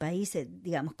 en países,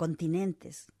 digamos,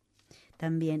 continentes,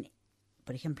 también,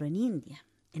 por ejemplo, en India,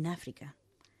 en África,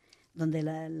 donde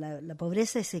la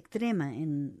pobreza es extrema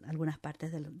en algunas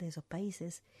partes de esos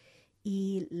países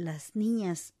y las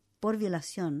niñas por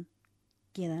violación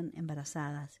quedan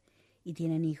embarazadas y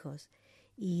tienen hijos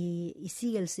y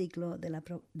sigue el ciclo de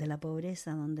la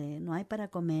pobreza donde no hay para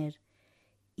comer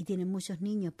y tienen muchos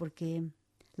niños porque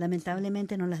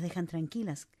lamentablemente no las dejan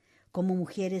tranquilas como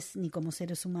mujeres ni como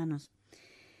seres humanos.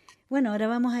 Bueno, ahora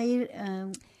vamos a ir a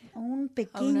un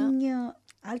pequeño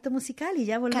alto musical y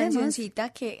ya volvemos.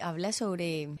 Cancioncita que habla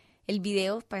sobre el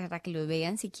video para que lo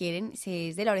vean si quieren.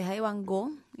 Es de La Oreja de Van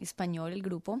Gogh, español el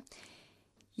grupo,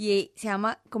 y se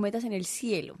llama Cometas en el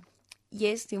Cielo. Y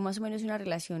es más o menos una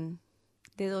relación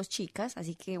de 2 chicas,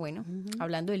 así que bueno,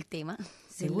 hablando del tema,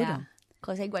 Seguro. de la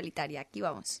cosa igualitaria, aquí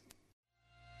vamos.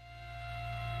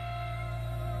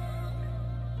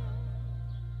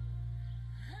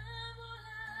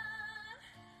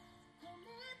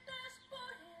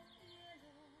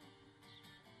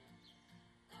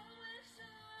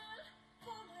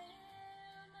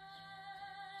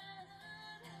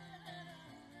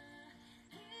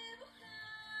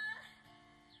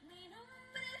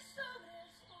 Sobre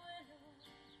el suelo,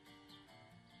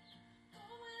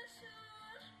 como el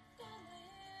sol.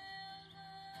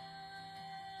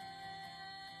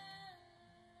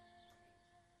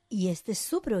 Y este es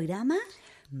su programa,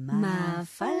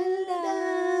 Mafalda.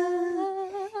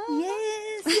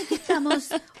 Yes, y aquí estamos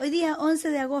hoy día 11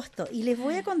 de agosto y les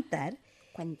voy a contar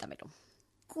Cuéntamelo.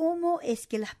 cómo es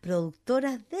que las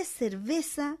productoras de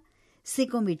cerveza se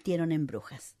convirtieron en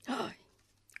brujas. Ay,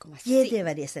 ¿cómo así? ¿Qué te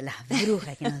parece las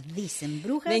brujas que nos dicen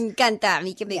brujas? Me encanta a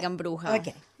mí que me digan bruja. Ok.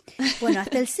 Bueno,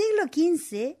 hasta el siglo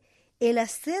XV, el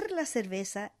hacer la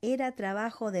cerveza era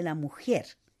trabajo de la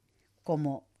mujer,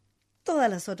 como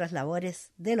todas las otras labores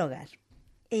del hogar.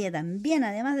 Ella también,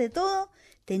 además de todo,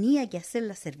 tenía que hacer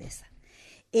la cerveza.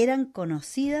 Eran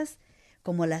conocidas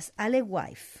como las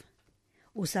alewife.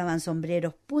 Usaban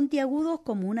sombreros puntiagudos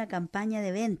como una campaña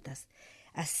de ventas.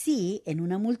 Así, en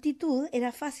una multitud,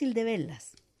 era fácil de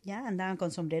verlas. ¿Ya? Andaban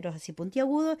con sombreros así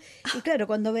puntiagudos. Y claro,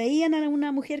 cuando veían a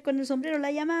una mujer con el sombrero,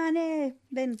 la llamaban,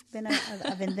 ven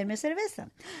a venderme cerveza.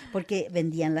 Porque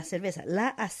vendían la cerveza. La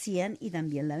hacían y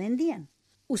también la vendían.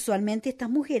 Usualmente estas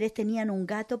mujeres tenían un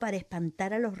gato para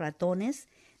espantar a los ratones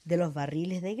de los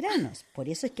barriles de granos. Por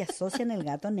eso es que asocian el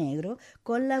gato negro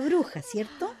con la bruja,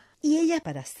 ¿cierto? Y ellas,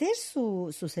 para hacer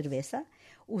su cerveza,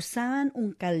 usaban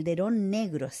un calderón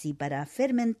negro así para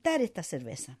fermentar esta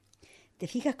cerveza. ¿Te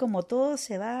fijas cómo todo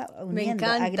se va uniendo,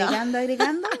 agregando?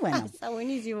 Bueno, está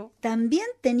buenísimo. También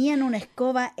tenían una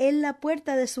escoba en la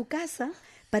puerta de su casa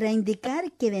para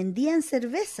indicar que vendían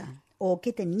cerveza o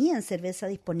que tenían cerveza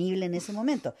disponible en ese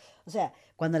momento. O sea,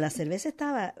 cuando la cerveza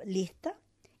estaba lista,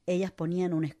 ellas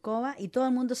ponían una escoba y todo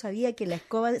el mundo sabía que la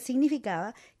escoba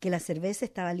significaba que la cerveza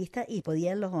estaba lista y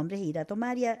podían los hombres ir a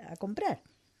tomar y a comprar.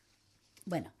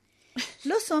 Bueno,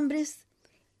 los hombres,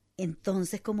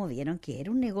 entonces, como vieron que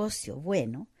era un negocio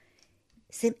bueno,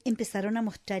 se empezaron a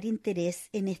mostrar interés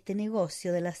en este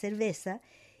negocio de la cerveza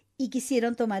y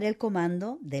quisieron tomar el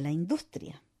comando de la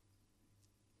industria,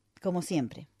 como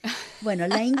siempre. Bueno,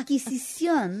 la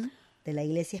Inquisición de la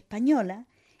Iglesia Española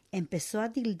empezó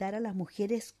a tildar a las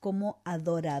mujeres como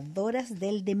adoradoras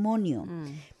del demonio,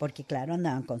 porque claro,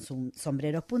 andaban con sus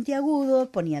sombreros puntiagudos,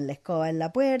 ponían la escoba en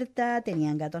la puerta,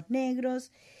 tenían gatos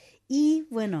negros y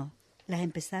bueno, las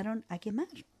empezaron a quemar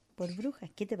por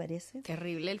brujas. ¿Qué te parece?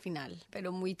 Terrible el final,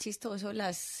 pero muy chistoso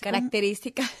las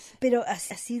características. Pero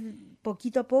así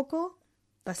poquito a poco,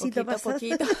 pasito a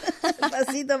pasito,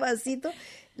 pasito a pasito,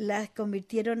 las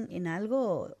convirtieron en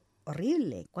algo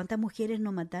horrible. ¿Cuántas mujeres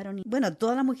no mataron? Bueno,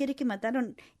 todas las mujeres que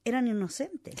mataron eran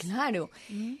inocentes. Claro,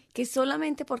 que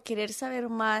solamente por querer saber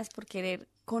más, por querer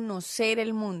conocer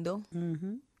el mundo.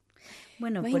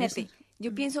 Bueno, imagínate, por eso,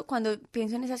 yo pienso, cuando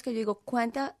pienso en esas cosas, yo digo,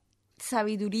 cuánta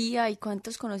sabiduría y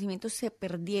cuántos conocimientos se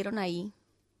perdieron ahí.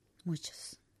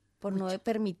 Muchos. Por no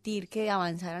permitir que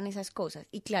avanzaran esas cosas.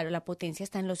 Y claro, la potencia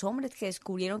está en los hombres que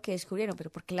descubrieron,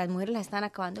 pero porque las mujeres las están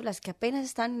acabando, las que apenas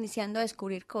están iniciando a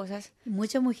descubrir cosas.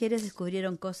 Muchas mujeres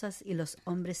descubrieron cosas y los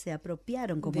hombres se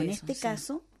apropiaron, como en este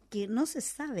caso, que no se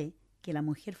sabe que la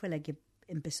mujer fue la que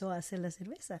empezó a hacer la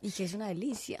cerveza. Y que es una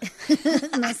delicia.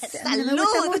 No sé, no me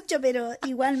gusta mucho, pero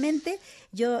igualmente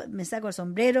yo me saco el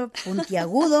sombrero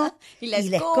puntiagudo y la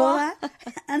escoba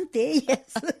ante ellas,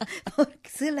 porque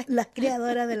son las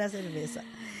creadoras de la cerveza.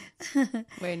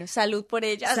 Bueno, salud por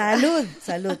ellas.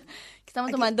 Salud.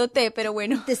 Estamos tomando té, pero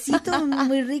bueno. Un tecito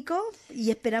muy rico y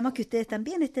esperamos que ustedes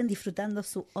también estén disfrutando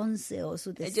su once o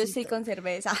su tecito. Yo sí con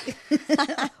cerveza.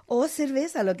 O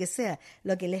cerveza, lo que sea,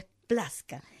 lo que les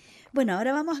plazca. Bueno,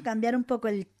 ahora vamos a cambiar un poco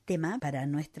el tema para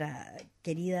nuestra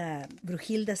querida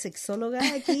Brujilda sexóloga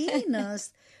aquí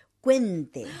nos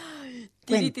cuente.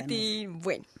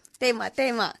 Bueno,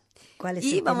 tema. ¿Cuál es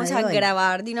y el vamos tema de a hoy?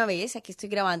 grabar de una vez. Aquí estoy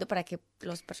grabando para que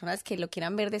las personas que lo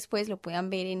quieran ver después lo puedan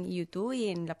ver en YouTube y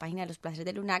en la página de Los Placeres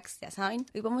de Lunax, ya saben.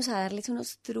 Hoy vamos a darles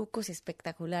unos trucos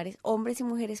espectaculares, hombres y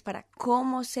mujeres, para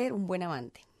cómo ser un buen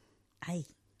amante. Ay,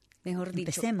 mejor dicho,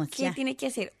 empecemos ¿qué ya. tiene que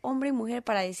hacer hombre y mujer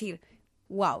para decir,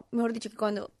 wow? Mejor dicho, que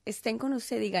cuando estén con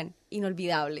usted digan,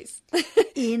 inolvidables.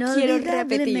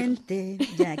 Inolvidablemente.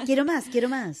 Ya, quiero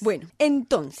más. Bueno,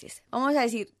 entonces, vamos a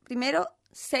decir primero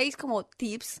 6 como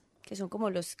tips, que son como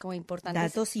los importantes.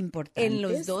 Datos importantes. En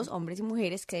los dos, hombres y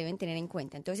mujeres, que deben tener en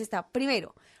cuenta. Entonces está,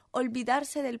 primero,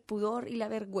 olvidarse del pudor y la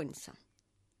vergüenza.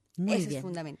 Muy Eso bien. es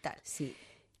fundamental. Sí.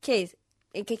 ¿Qué es?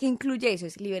 ¿Qué incluye eso?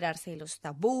 Es liberarse de los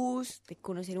tabús, de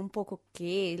conocer un poco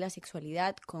qué es la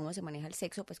sexualidad, cómo se maneja el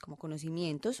sexo, pues como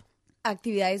conocimientos.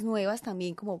 Actividades nuevas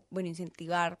también, como, bueno,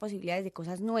 incentivar posibilidades de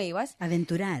cosas nuevas.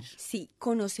 Aventurar. Sí,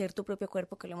 conocer tu propio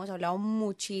cuerpo, que lo hemos hablado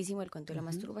muchísimo, el cuento de la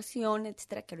masturbación,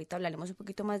 etcétera, que ahorita hablaremos un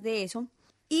poquito más de eso.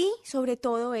 Y sobre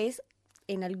todo es,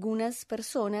 en algunas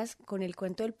personas, con el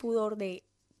cuento del pudor de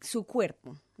su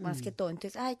cuerpo, más que todo.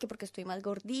 Entonces, ay, que porque estoy más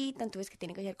gordita, entonces que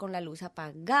tiene que ser con la luz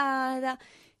apagada,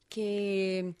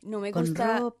 que no me Con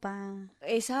gusta. ropa.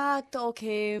 Exacto, o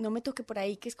que no me toque por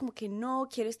ahí, que es como que no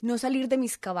quiero no salir de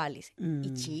mis cabales.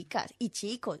 Y chicas y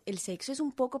chicos, el sexo es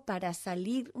un poco para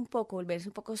salir un poco, volverse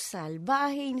un poco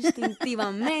salvaje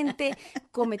instintivamente,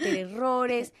 cometer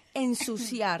errores,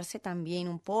 ensuciarse también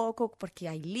un poco, porque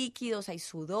hay líquidos, hay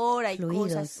sudor, hay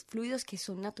cosas, fluidos que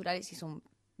son naturales y son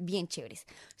bien chéveres.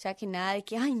 O sea, que nada de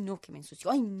que, ay, no, que me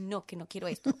ensució, ay, no, que no quiero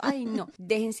esto, ay, no.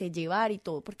 Déjense llevar y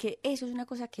todo, porque eso es una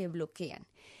cosa que bloquean.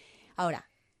 Ahora,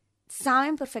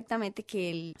 saben perfectamente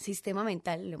que el sistema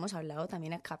mental, lo hemos hablado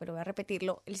también acá, pero voy a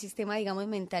repetirlo, el sistema, digamos,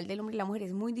 mental del hombre y la mujer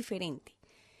es muy diferente.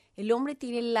 El hombre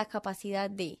tiene la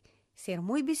capacidad de ser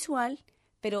muy visual,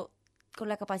 pero con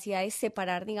la capacidad de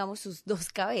separar, digamos, sus dos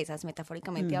cabezas,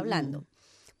 metafóricamente hablando.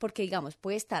 Porque, digamos,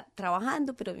 puede estar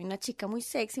trabajando, pero ve una chica muy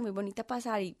sexy, muy bonita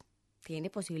pasar y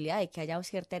tiene posibilidad de que haya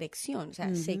cierta erección, o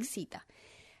sea, se excita.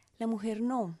 La mujer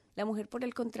no. La mujer, por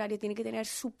el contrario, tiene que tener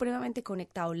supremamente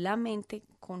conectado la mente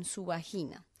con su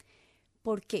vagina.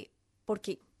 ¿Por qué?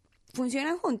 Porque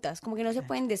funcionan juntas, como que no se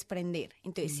pueden desprender.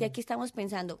 Entonces, si aquí estamos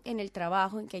pensando en el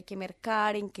trabajo, en que hay que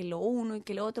mercar, en que lo uno y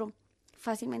que lo otro,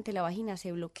 fácilmente la vagina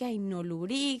se bloquea y no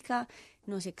lubrica,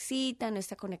 no se excita, no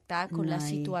está conectada con la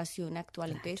situación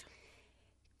actual. Claro. Entonces,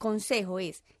 consejo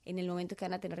es, en el momento que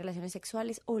van a tener relaciones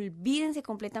sexuales, olvídense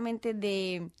completamente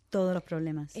de todos los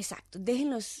problemas. Exacto,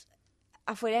 déjenlos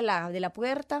afuera de la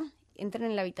puerta, entren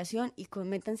en la habitación y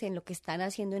métanse en lo que están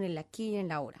haciendo en el aquí y en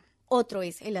la ahora. Otro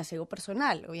es el aseo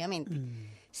personal, obviamente.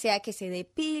 Sea que se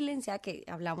depilen, sea que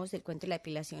hablamos del cuento de la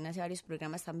depilación hace varios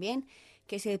programas también,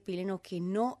 que se depilen o que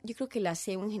no. Yo creo que el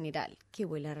aseo en general, que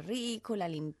huela rico, la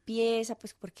limpieza,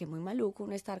 pues porque es muy maluco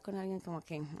uno estar con alguien como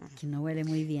que no huele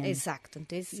muy bien. Exacto.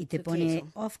 Entonces, y te pone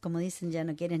off, como dicen, ya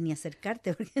no quieres ni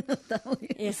acercarte porque no está muy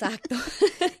bien. Exacto.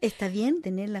 Está bien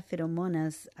tener las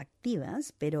feromonas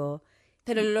activas, pero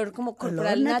el olor como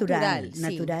corporal natural,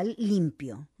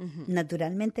 limpio,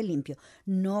 naturalmente limpio,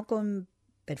 no con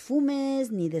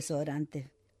perfumes ni desodorantes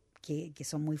que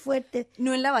son muy fuertes.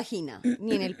 No en la vagina,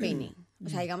 ni en el pene. O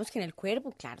sea, digamos que en el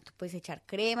cuerpo, claro, tú puedes echar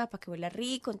crema para que huela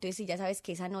rico, entonces si ya sabes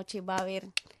que esa noche va a haber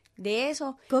de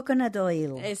eso. Coconut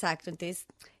oil. Exacto, entonces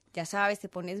ya sabes, te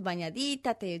pones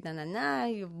bañadita,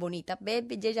 y bonita,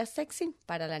 bebé, ya sexy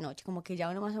para la noche, como que ya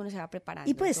uno más o menos se va preparando.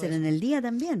 Y puede ser eso. en el día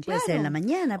también, Claro. puede ser en la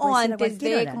mañana, puede o ser antes a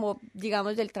cualquier de, hora. como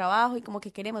digamos, del trabajo y como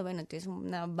que queremos, bueno, entonces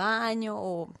un baño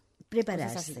o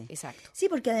prepararse. Exacto. Sí,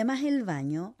 porque además el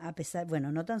baño, a pesar, bueno,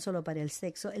 no tan solo para el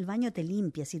sexo, el baño te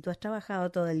limpia. Si tú has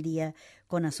trabajado todo el día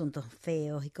con asuntos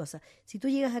feos y cosas, si tú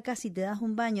llegas acá, si te das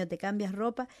un baño, te cambias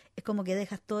ropa, es como que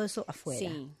dejas todo eso afuera.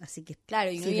 Sí. Así que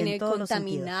claro, y uno viene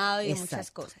contaminado y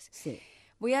muchas cosas. Sí.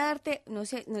 Voy a darte, no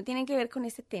sé, no tienen que ver con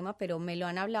este tema, pero me lo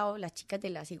han hablado las chicas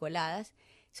de las igualadas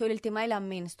sobre el tema de la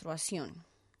menstruación,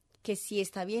 que si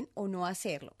está bien o no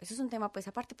hacerlo. Eso es un tema pues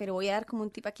aparte, pero voy a dar como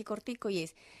un tip aquí cortico y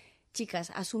es,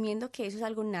 chicas, asumiendo que eso es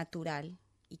algo natural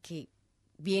y que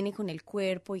viene con el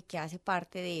cuerpo y que hace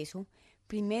parte de eso,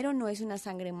 primero no es una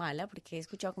sangre mala, porque he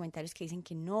escuchado comentarios que dicen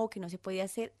que no se puede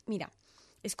hacer. Mira,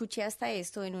 escuché hasta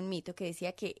esto en un mito que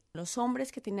decía que los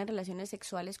hombres que tenían relaciones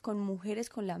sexuales con mujeres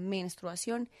con la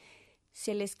menstruación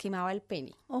se les quemaba el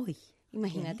pene. Uy,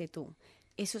 imagínate tú.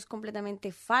 Eso es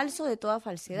completamente falso, de toda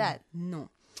falsedad.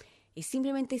 No. Es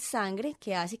simplemente sangre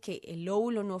que hace que el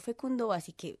óvulo no fecundo,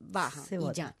 así que baja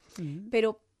y ya.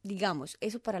 Pero, digamos,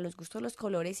 eso para los gustos, los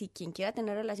colores, y quien quiera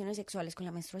tener relaciones sexuales con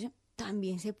la menstruación,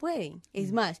 también se puede.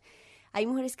 Es más, hay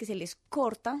mujeres que se les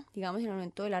corta, digamos, en el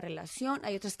momento de la relación,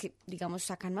 hay otras que, digamos,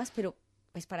 sacan más, pero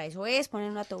pues para eso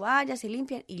ponen una toalla, se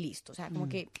limpian y listo. O sea, como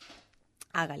que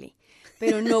hágale.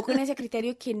 Pero no con ese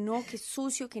criterio que no, que es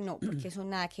sucio, que no, porque eso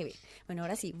nada que ver. Bueno,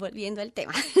 ahora sí, volviendo al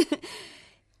tema.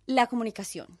 La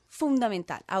comunicación,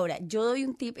 fundamental. Ahora, yo doy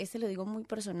un tip, lo digo muy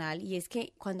personal, y es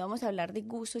que cuando vamos a hablar de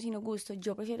gustos y no gustos,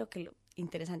 yo prefiero que,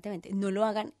 interesantemente, no lo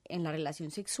hagan en la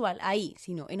relación sexual ahí,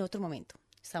 sino en otro momento.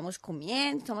 Estamos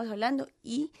comiendo, estamos hablando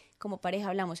y como pareja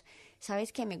hablamos,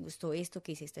 ¿sabes qué? Me gustó esto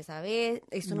que hiciste esa vez,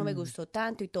 esto no me gustó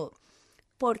tanto y todo.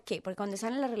 ¿Por qué? Porque cuando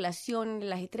están en la relación, en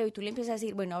el ajetreo, y tú le empiezas a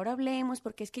decir, bueno, ahora hablemos,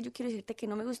 porque es que yo quiero decirte que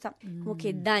no me gusta, como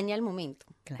que daña el momento.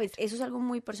 Claro. Pues eso es algo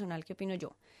muy personal que opino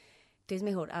yo. Entonces,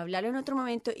 mejor hablarlo en otro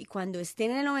momento y cuando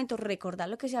estén en el momento, recordar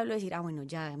lo que se habló, decir, bueno,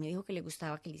 ya me dijo que le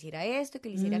gustaba que le hiciera esto, que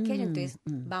le hiciera aquello, entonces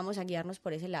vamos a guiarnos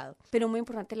por ese lado. Pero muy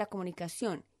importante la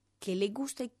comunicación, qué le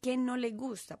gusta y qué no le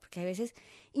gusta, porque a veces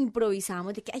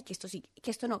improvisamos de que, ay, que esto sí,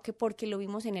 que esto no, que porque lo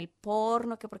vimos en el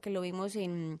porno, que porque lo vimos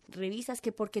en revistas,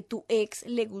 que porque tu ex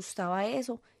le gustaba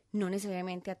eso, no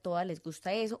necesariamente a todas les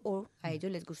gusta eso o a ellos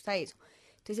les gusta eso.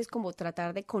 Entonces es como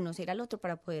tratar de conocer al otro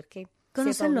para poder que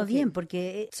Conocerlo sepa bien, uno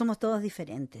porque somos todos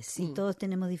diferentes Sí. y todos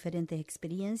tenemos diferentes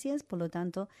experiencias, por lo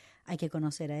tanto hay que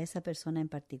conocer a esa persona en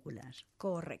particular.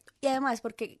 correcto. Y además,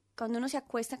 porque cuando uno se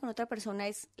acuesta con otra persona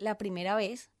es la primera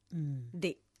vez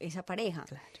de esa pareja.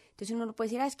 Claro. Entonces uno no puede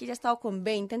decir, es que ya he estado con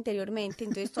 20 anteriormente,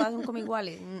 entonces todas son como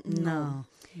iguales. No.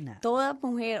 No. Toda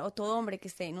mujer o todo hombre que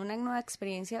esté en una nueva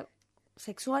experiencia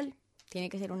sexual tiene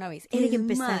que ser una vez. Tiene que Es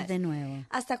empezar más, de nuevo.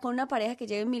 hasta con una pareja que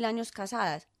lleve 1000 años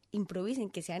casadas, improvisen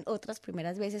que sean otras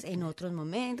primeras veces en otros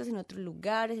momentos, en otros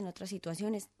lugares, en otras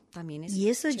situaciones. También es Y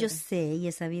eso yo chévere. sé y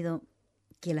he sabido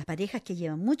que las parejas que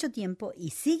llevan mucho tiempo y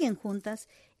siguen juntas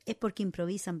es porque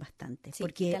improvisan bastante. Sí,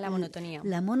 porque quita la monotonía.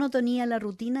 La monotonía, la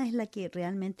rutina es la que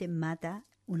realmente mata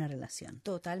una relación.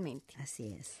 Totalmente. Así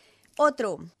es.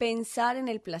 Otro, pensar en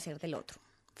el placer del otro.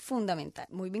 Fundamental,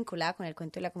 muy vinculada con el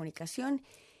cuento de la comunicación.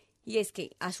 Y es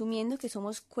que, asumiendo que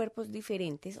somos cuerpos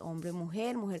diferentes, hombre,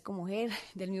 mujer con mujer,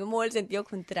 del mismo modo, el sentido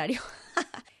contrario,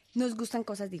 nos gustan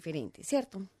cosas diferentes,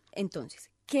 ¿cierto? Entonces,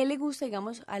 ¿qué le gusta,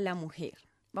 digamos, a la mujer?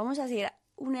 Vamos a hacer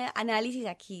un análisis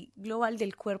aquí global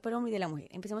del cuerpo del hombre y de la mujer.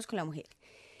 Empecemos con la mujer.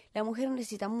 La mujer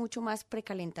necesita mucho más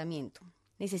precalentamiento,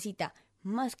 necesita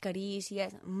más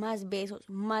caricias, más besos,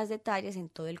 más detalles en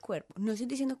todo el cuerpo. No estoy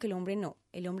diciendo que el hombre no,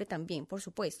 el hombre también, por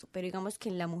supuesto, pero digamos que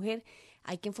en la mujer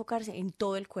hay que enfocarse en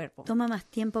todo el cuerpo. Toma más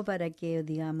tiempo para que,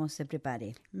 digamos, se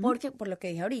prepare. Porque, por lo que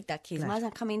dije ahorita, que Claro. es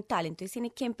más acá mental, entonces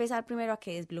tiene que empezar primero a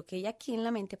que desbloquee aquí en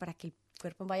la mente para que el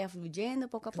cuerpo vaya fluyendo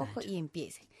poco a poco Claro. y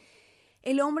empiece.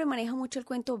 El hombre maneja mucho el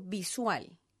cuento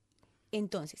visual.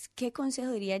 Entonces, ¿qué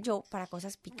consejo diría yo para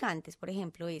cosas picantes? Por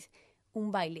ejemplo, es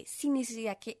un baile sin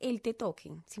necesidad que él te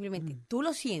toque. Simplemente tú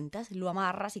lo sientas, lo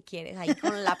amarras si quieres ahí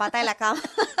con la pata de la cama,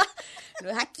 lo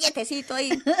dejas quietecito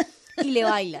ahí y le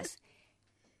bailas.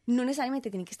 No necesariamente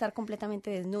tienen que estar completamente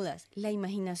desnudas. La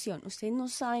imaginación. Ustedes no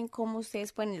saben cómo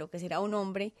ustedes pueden enloquecer a un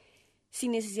hombre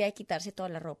sin necesidad de quitarse toda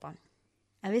la ropa.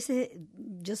 A veces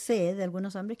yo sé de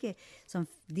algunos hombres que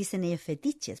dicen ellos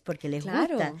fetiches porque les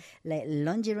Claro. gusta el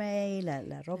lingerie,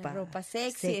 la ropa. La ropa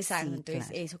sexy, exacto. Entonces,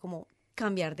 claro. eso como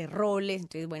cambiar de roles.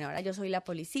 Entonces, bueno, ahora yo soy la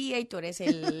policía y tú eres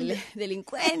el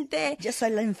delincuente. Yo soy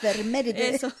la enfermera y tú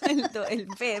eres- Eso, el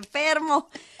enfermo.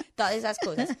 Todas esas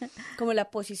cosas. Como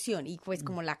la posición y pues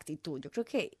como la actitud. Yo creo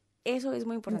que eso es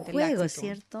muy un importante. juego, la actitud.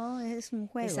 ¿cierto? Es un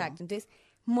juego. Exacto. Entonces,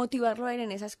 motivarlo a ver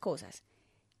en esas cosas.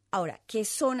 Ahora, ¿qué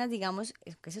zonas, digamos,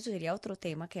 que eso sería otro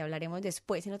tema que hablaremos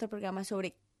después en otro programa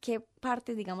sobre qué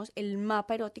partes, digamos, el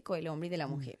mapa erótico del hombre y de la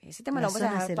mujer? Ese tema lo Las vamos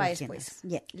a zonas dejar para erógenas. después.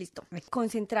 Yeah. Listo.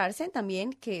 Concentrarse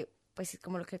también, que pues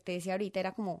como lo que te decía ahorita,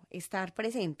 era como estar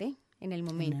presente en el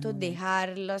momento, momento.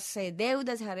 dejar las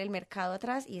deudas, dejar el mercado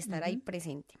atrás y estar ahí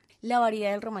presente. La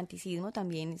variedad del romanticismo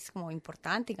también es como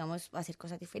importante, digamos, hacer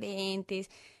cosas diferentes,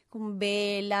 con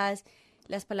velas,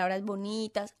 las palabras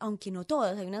bonitas, aunque no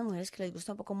todas, hay unas mujeres que les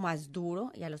gusta un poco más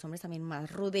duro y a los hombres también más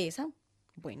rudeza.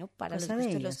 Bueno, para Cosa los de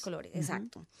gustos de los ellos. colores,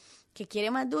 exacto. ¿Que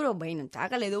quiere más duro? Bueno,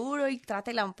 hágale duro y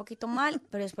trátela un poquito mal,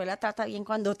 pero después la trata bien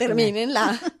cuando terminen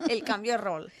el cambio de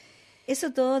rol.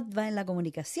 Eso todo va en la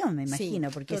comunicación, me Sí,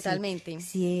 imagino, porque totalmente.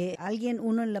 si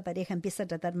uno en la pareja empieza a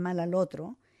tratar mal al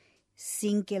otro,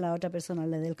 sin que la otra persona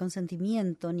le dé el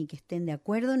consentimiento ni que estén de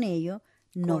acuerdo en ello,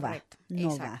 no Correcto, va, no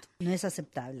exacto. va, no es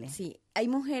aceptable. Sí, hay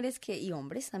mujeres y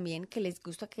hombres también que les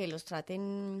gusta que los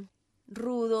traten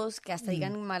rudos, que hasta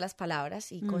digan malas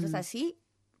palabras y cosas así.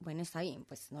 Bueno, está bien,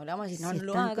 pues no le vamos a decir, no, Si no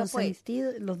lo están haga, pues.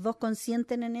 los dos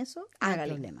consienten en eso, no hay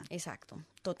Hágale. problema. Exacto,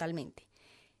 totalmente.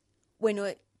 Bueno,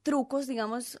 trucos,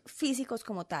 digamos, físicos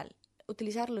como tal.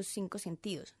 Utilizar los 5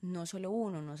 sentidos, no solo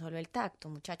uno, no solo el tacto,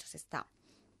 muchachos, está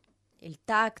el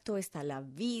tacto, está la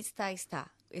vista,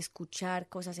 está escuchar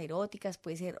cosas eróticas,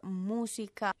 puede ser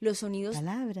música, los sonidos,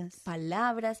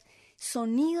 palabras,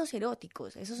 sonidos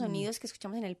eróticos, esos sonidos que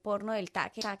escuchamos en el porno del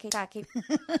taque, taque, taque.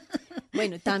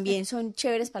 Bueno, también son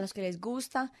chéveres para los que les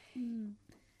gusta.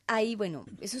 Ahí, bueno,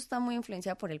 eso está muy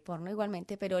influenciado por el porno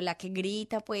igualmente, pero la que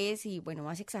grita, pues, y bueno,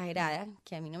 más exagerada,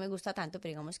 que a mí no me gusta tanto,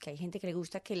 pero digamos que hay gente que le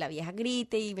gusta que la vieja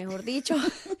grite y, mejor dicho,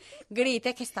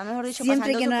 grite, que está, mejor dicho,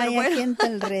 siempre pasando que no haya superbueno. gente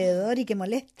alrededor y que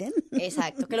molesten.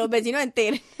 Exacto, que los vecinos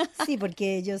enteren. Sí,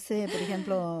 porque yo sé, por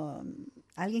ejemplo,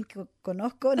 alguien que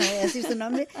conozco, no voy a decir su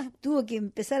nombre, tuvo que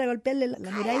empezar a golpearle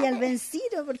la muralla al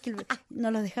vencido porque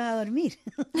no los dejaba dormir.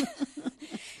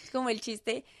 Es como el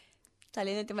chiste,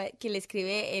 saliendo del tema, que le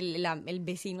escribe el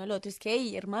vecino al otro, es que,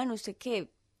 hey, hermano, ¿usted qué?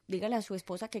 Dígale a su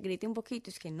esposa que grite un poquito.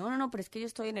 Es que no, pero es que yo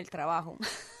estoy en el trabajo.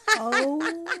 Oh,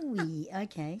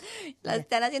 ok. La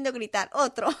están haciendo gritar.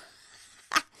 Otro.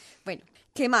 Bueno,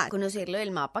 ¿qué más? Conocerlo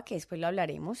del mapa, que después lo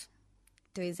hablaremos.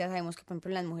 Entonces ya sabemos que, por ejemplo,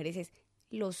 en las mujeres es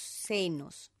los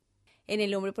senos. En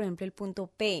el hombre, por ejemplo, el punto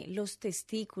P, los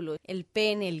testículos, el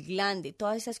pene, el glande,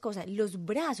 todas esas cosas. Los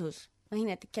brazos,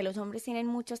 imagínate que a los hombres tienen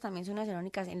muchas también zonas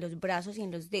eróticas en los brazos y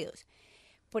en los dedos.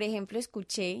 Por ejemplo,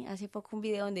 escuché hace poco un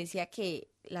video donde decía que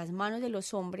las manos de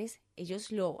los hombres,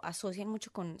 ellos lo asocian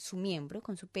mucho con su miembro,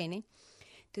 con su pene.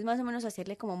 Entonces, más o menos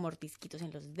hacerle como mordisquitos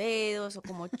en los dedos o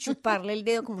como chuparle el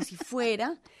dedo como si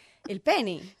fuera el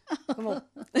pene. Como,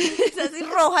 es así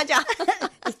roja ya.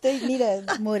 Estoy, mira,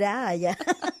 morada ya.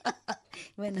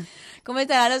 Bueno. ¿Cómo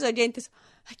estarán los oyentes?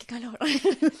 ¡Ay, qué calor!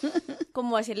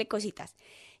 Como hacerle cositas.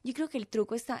 Yo creo que el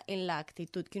truco está en la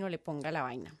actitud que uno le ponga a la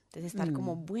vaina. Entonces, estar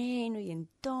como bueno y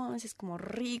entonces como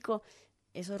rico.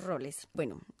 Esos roles.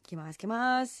 Bueno, ¿qué más? ¿Qué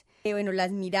más? Bueno,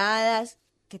 las miradas,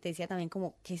 que te decía también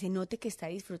como que se note que está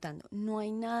disfrutando. No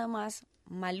hay nada más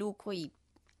maluco y,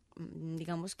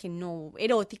 digamos que no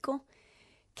erótico,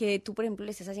 que tú, por ejemplo,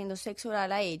 le estés haciendo sexo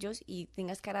oral a ellos y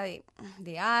tengas cara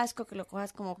de asco, que lo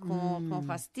cojas como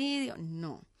fastidio.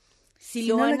 No. Si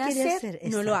lo no van lo a quieres hacer, hacer,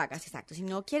 no lo exacto. hagas, exacto. Si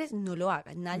no quieres, no lo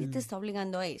hagas. Nadie te está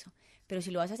obligando a eso. Pero si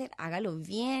lo vas a hacer, hágalo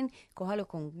bien, cójalo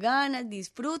con ganas,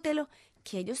 disfrútelo,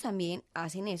 que ellos también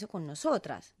hacen eso con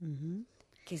nosotras,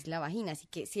 que es la vagina. Así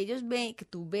que si ellos ven, que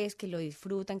tú ves que lo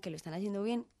disfrutan, que lo están haciendo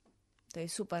bien,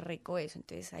 entonces súper rico eso.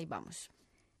 Entonces ahí vamos.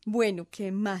 Bueno,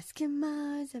 ¿qué más? ¿Qué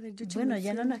más? A ver, yo Bueno,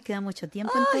 ya no nos queda mucho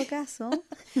tiempo en todo caso.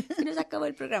 Se nos acabó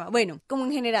el programa. Bueno, como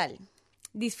en general,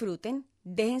 disfruten,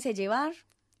 déjense llevar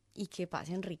y que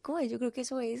pasen rico. Yo creo que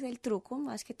eso es el truco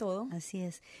más que todo. Así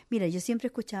es. Mira, yo siempre he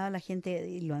escuchado a la gente,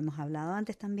 y lo hemos hablado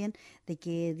antes también, de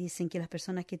que dicen que las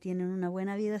personas que tienen una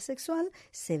buena vida sexual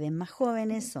se ven más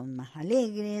jóvenes, son más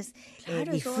alegres,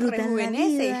 Claro, eso disfrutan la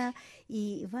rejuvenece. vida.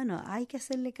 Y bueno, hay que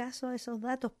hacerle caso a esos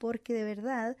datos porque de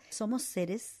verdad somos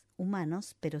seres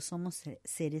humanos, pero somos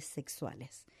seres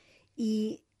sexuales.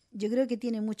 Y yo creo que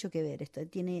tiene mucho que ver esto.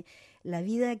 Tiene la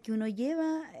vida que uno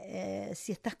lleva,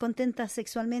 si estás contenta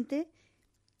sexualmente,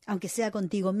 aunque sea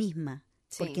contigo misma,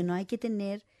 Sí. porque no hay que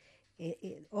tener,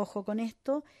 ojo con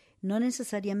esto, no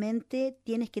necesariamente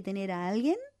tienes que tener a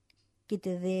alguien que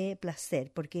te dé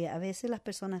placer, porque a veces las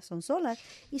personas son solas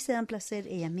y se dan placer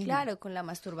ellas mismas. Claro, con la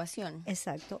masturbación.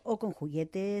 Exacto, o con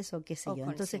juguetes o qué sé O yo.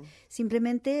 con- Entonces, sí.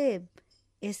 simplemente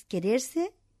es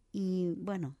quererse y,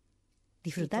 bueno,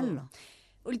 disfrutarlo.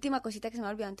 Última cosita que se me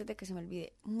olvidó antes de que se me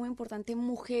olvide. Muy importante,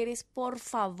 mujeres, por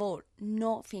favor,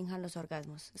 no finjan los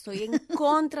orgasmos. Estoy en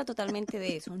contra totalmente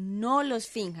de eso. No los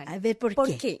finjan. A ver, ¿por ¿Por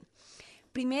qué? qué?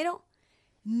 Primero,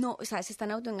 no, o sea, se están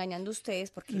autoengañando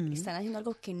ustedes porque están haciendo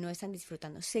algo que no están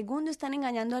disfrutando. Segundo, están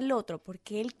engañando al otro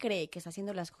porque él cree que está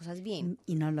haciendo las cosas bien.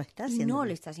 Y no lo está Y haciendo. no bien.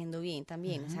 lo está haciendo bien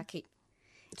también. O sea, que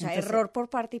Entonces, error por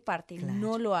parte y parte. claro.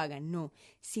 No lo hagan, no.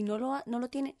 Si no lo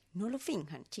tienen, no lo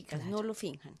finjan, chicas, Claro. no lo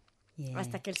finjan. Yeah.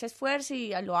 Hasta que él se esfuerce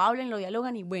y lo hablen, lo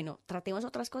dialogan y bueno, tratemos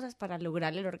otras cosas para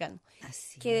lograr el orgasmo.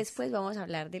 Así Que es. después vamos a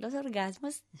hablar de los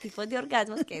orgasmos, tipos de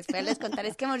orgasmos, que después les contaré.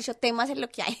 Es que hemos dicho temas en lo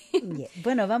que hay. Yeah.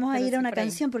 Bueno, vamos a Pero ir a sí, una por ahí.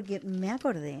 canción porque me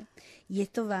acordé, y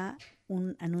esto va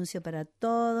un anuncio para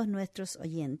todos nuestros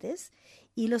oyentes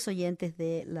y los oyentes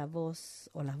de La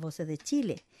Voz o Las Voces de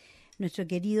Chile. Nuestro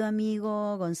querido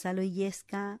amigo Gonzalo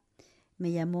Illesca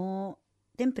me llamó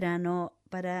temprano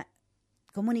para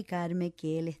comunicarme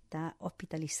que él está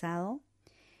hospitalizado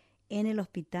en el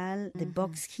hospital de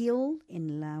Box Hill,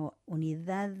 en la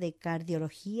unidad de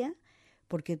cardiología,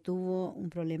 porque tuvo un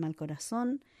problema al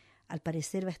corazón. Al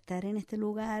parecer va a estar en este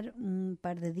lugar un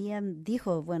par de días,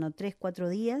 dijo, 3, 4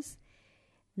 días.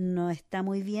 No está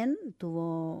muy bien,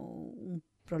 tuvo un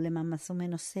problema más o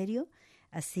menos serio.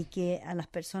 Así que a las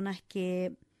personas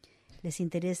que les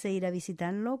interese ir a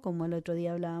visitarlo, como el otro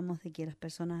día hablábamos de que las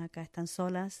personas acá están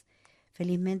solas,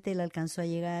 felizmente él alcanzó a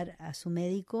llegar a su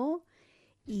médico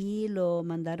y lo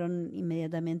mandaron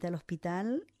inmediatamente al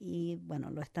hospital y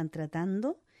bueno, lo están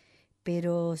tratando.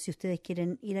 Pero si ustedes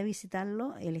quieren ir a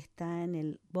visitarlo, él está en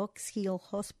el Box Hill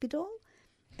Hospital,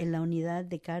 en la unidad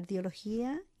de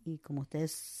cardiología, y como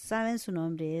ustedes saben, su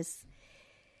nombre es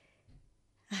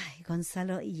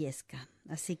Gonzalo Illesca.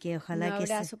 Así que ojalá Un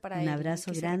abrazo para un él,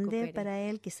 abrazo que se grande recupere. para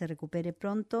él, que se recupere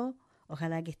pronto.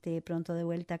 Ojalá que esté pronto de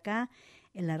vuelta acá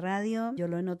en la radio. Yo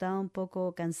lo he notado un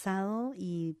poco cansado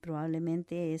y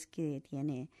probablemente es que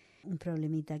tiene un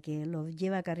problemita que lo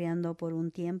lleva acarreando por un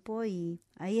tiempo, y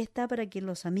ahí está para que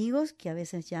los amigos que a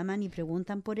veces llaman y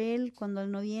preguntan por él cuando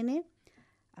él no viene,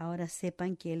 ahora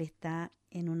sepan que él está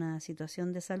en una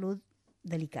situación de salud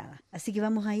delicada. Así que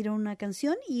vamos a ir a una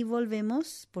canción y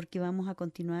volvemos porque vamos a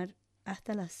continuar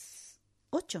hasta las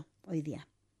 8 hoy día.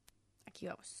 Aquí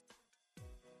vamos.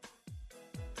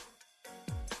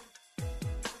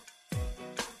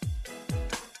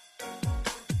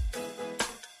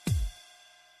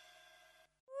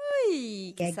 Uy,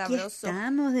 Ay, qué Aquí sabroso.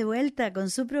 estamos de vuelta con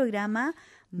su programa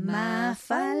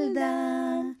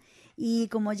Mafalda. Y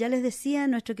como ya les decía,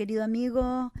 nuestro querido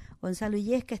amigo Gonzalo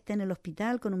Illesca está en el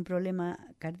hospital con un problema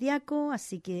cardíaco,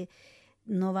 así que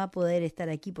no va a poder estar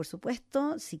aquí, por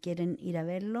supuesto. Si quieren ir a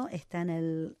verlo, está en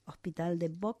el hospital de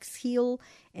Box Hill,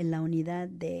 en la unidad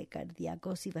de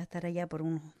cardíacos, y va a estar allá por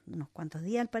unos cuantos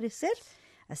días, al parecer.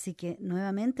 Así que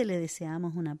nuevamente le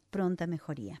deseamos una pronta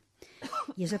mejoría.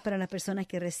 Y eso es para las personas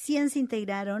que recién se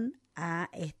integraron a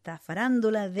esta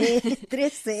farándula de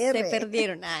 3CR. Se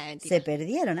perdieron. Mentira. Se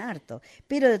perdieron harto.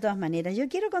 Pero de todas maneras, yo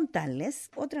quiero contarles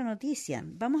otra noticia.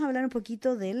 Vamos a hablar un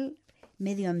poquito del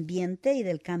medio ambiente y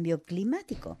del cambio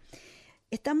climático.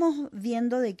 Estamos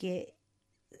viendo de que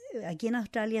aquí en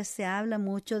Australia se habla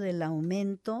mucho del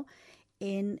aumento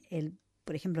en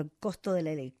por ejemplo, el costo de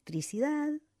la electricidad,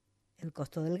 el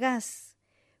costo del gas,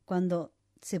 cuando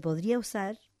se podría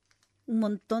usar un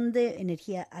montón de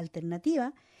energía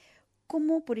alternativa,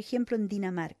 como por ejemplo en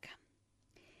Dinamarca,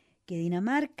 que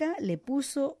Dinamarca le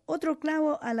puso otro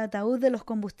clavo al ataúd de los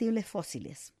combustibles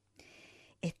fósiles.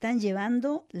 Están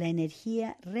llevando la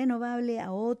energía renovable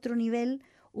a otro nivel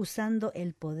usando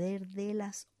el poder de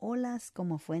las olas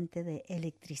como fuente de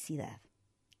electricidad.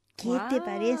 ¿Qué te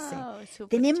parece?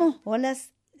 Tenemos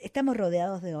olas, estamos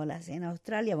rodeados de olas en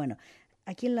Australia. Bueno,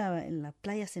 aquí en las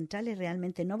playas centrales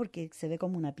realmente no, porque se ve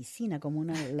como una piscina, como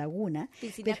una laguna.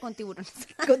 Piscina con tiburones.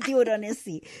 Con tiburones,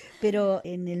 sí. Pero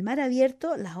en el mar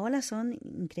abierto las olas son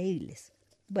increíbles.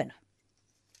 Bueno,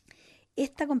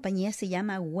 esta compañía se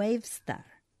llama Wavestar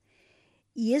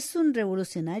y es un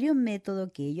revolucionario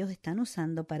método que ellos están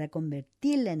usando para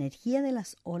convertir la energía de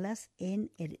las olas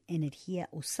en energía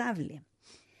usable.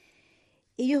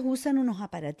 Ellos usan unos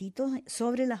aparatitos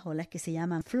sobre las olas que se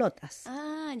llaman flotas.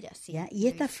 Ya sí. ¿Ya? Y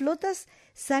estas flotas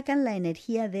sacan la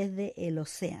energía desde el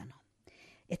océano.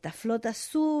 Estas flotas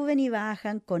suben y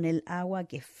bajan con el agua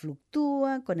que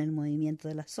fluctúa, con el movimiento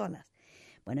de las olas.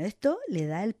 Bueno, esto le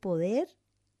da el poder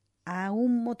a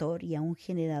un motor y a un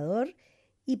generador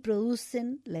y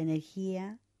producen la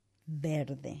energía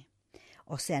verde.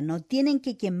 O sea, no tienen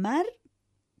que quemar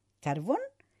carbón,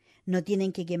 no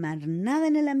tienen que quemar nada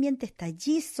en el ambiente, está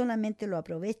allí, solamente lo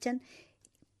aprovechan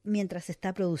mientras se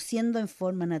está produciendo en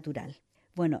forma natural.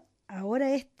 Bueno,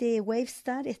 ahora este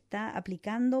Wavestar está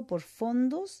aplicando por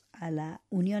fondos a la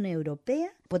Unión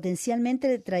Europea,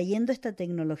 potencialmente trayendo esta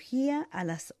tecnología a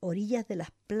las orillas de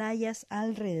las playas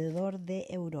alrededor de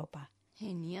Europa.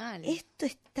 Genial. Esto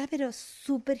está pero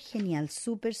súper genial,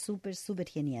 súper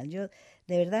genial. Yo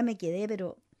de verdad me quedé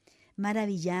pero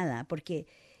maravillada porque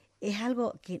es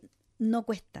algo que no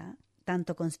cuesta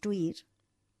tanto construir,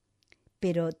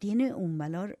 pero tiene un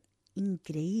valor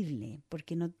increíble,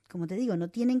 porque no, como te digo, no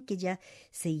tienen que ya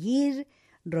seguir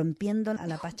rompiendo a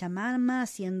la Pachamama,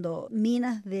 haciendo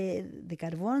minas de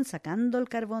carbón, sacando el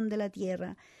carbón de la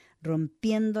tierra,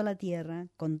 rompiendo la tierra,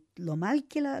 con lo mal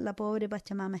que la pobre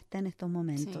Pachamama está en estos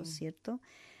momentos, sí. ¿Cierto?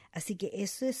 Así que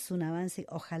eso es un avance.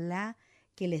 Ojalá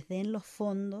que les den los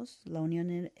fondos, la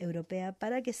Unión Europea,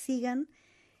 para que sigan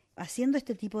haciendo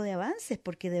este tipo de avances,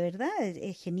 porque de verdad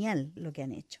es genial lo que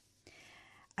han hecho.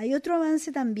 Hay otro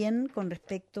avance también con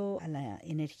respecto a la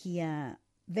energía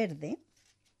verde,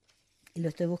 y lo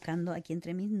estoy buscando aquí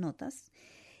entre mis notas,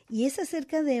 y es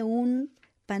acerca de un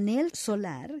panel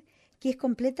solar que es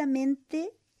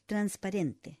completamente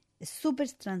transparente, es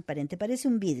súper transparente, parece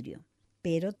un vidrio,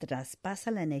 pero traspasa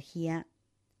la energía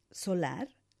solar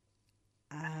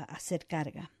a hacer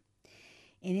carga.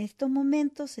 En estos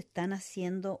momentos están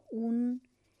haciendo un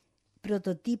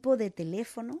prototipo de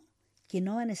teléfono que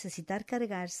no va a necesitar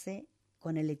cargarse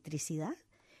con electricidad,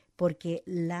 porque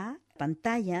la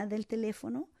pantalla del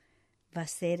teléfono va a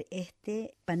ser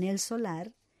este panel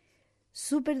solar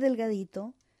súper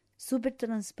delgadito, súper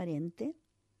transparente,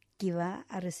 que va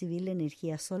a recibir la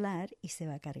energía solar y se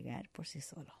va a cargar por sí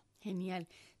solo. Genial.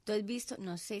 ¿Tú has visto?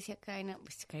 No sé si acá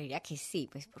pues creería que sí,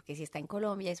 pues porque si está en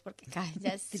Colombia es porque acá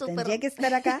ya es súper... Tendría que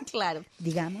estar acá, claro.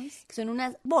 Digamos. Son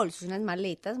unas bolsas, unas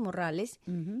maletas, morrales.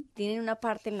 Tienen una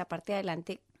parte, en la parte de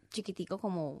adelante, chiquitico,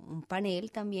 como un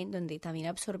panel también, donde también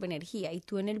absorbe energía. Y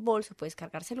tú en el bolso puedes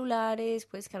cargar celulares,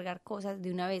 puedes cargar cosas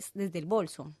de una vez desde el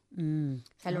bolso.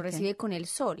 O sea, lo recibe con el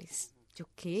sol. ¿Yo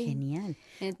qué? Genial.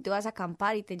 Te vas a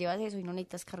acampar y te llevas eso y no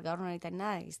necesitas cargar, no necesitas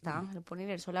nada. Lo ponen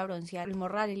el sol a broncear, el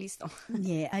morral y listo.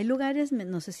 Yeah. Hay lugares,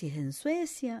 no sé si es en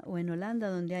Suecia o en Holanda,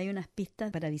 donde hay unas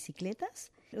pistas para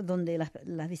bicicletas, donde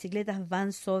las bicicletas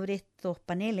van sobre estos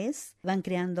paneles, van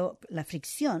creando la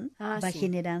fricción, va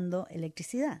generando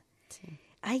electricidad. Sí.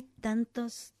 Hay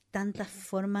tantas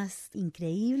formas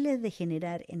increíbles de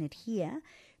generar energía,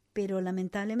 pero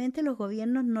lamentablemente los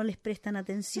gobiernos no les prestan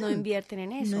atención. No invierten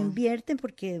en eso. No invierten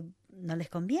porque no les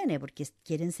conviene, porque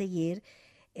quieren seguir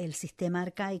el sistema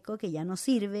arcaico que ya no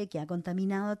sirve, que ha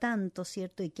contaminado tanto,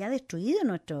 ¿cierto? Y que ha destruido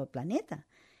nuestro planeta.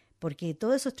 Porque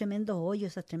todos esos tremendos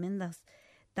hoyos, esas tremendas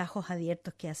tajos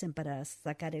abiertos que hacen para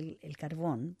sacar el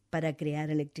carbón, para crear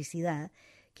electricidad,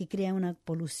 que crea una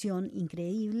polución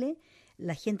increíble.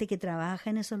 La gente que trabaja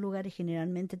en esos lugares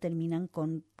generalmente terminan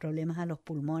con problemas a los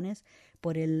pulmones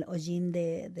por el hollín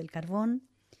del carbón,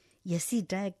 y así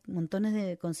trae montones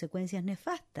de consecuencias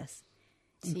nefastas.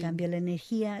 En cambio, la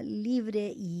energía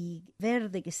libre y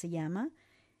verde, que se llama,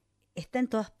 está en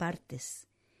todas partes.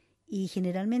 Y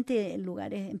generalmente en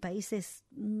lugares, en países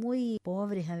muy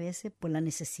pobres a veces, por la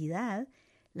necesidad,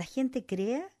 la gente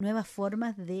crea nuevas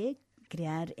formas de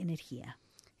crear energía.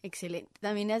 Excelente.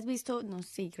 También has visto, no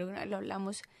sé, creo que lo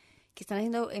hablamos, que están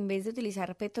haciendo, en vez de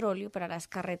utilizar petróleo para las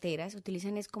carreteras,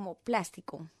 utilizan es como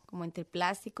plástico, como entre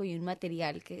plástico y un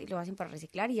material que lo hacen para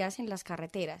reciclar y hacen las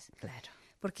carreteras. Claro.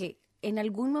 Porque en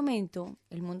algún momento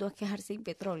el mundo va a quedarse sin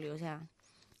petróleo, o sea,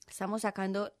 estamos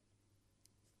sacando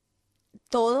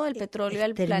todo el petróleo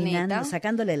al planeta.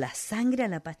 Sacándole la sangre a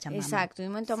la Pachamama. Exacto, en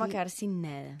un momento vamos a quedar sin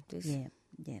nada. Entonces,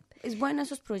 es bueno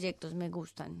esos proyectos, me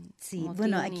gustan. Sí,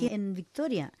 bueno, aquí en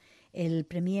Victoria, el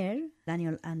premier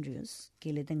Daniel Andrews,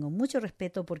 que le tengo mucho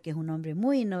respeto porque es un hombre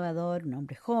muy innovador, un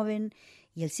hombre joven,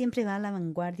 y él siempre va a la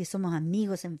vanguardia, y somos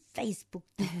amigos en Facebook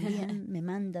también, me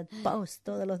manda posts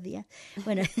todos los días.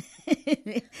 Bueno,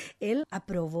 él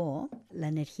aprobó la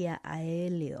energía a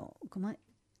helio, ¿cómo?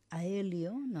 A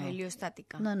helio, no.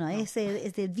 Heliostática. No, es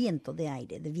del viento, de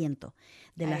aire, de viento,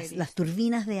 de las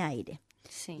turbinas de aire.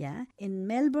 Sí. ¿Ya? En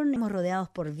Melbourne hemos rodeados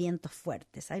por vientos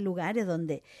fuertes. Hay lugares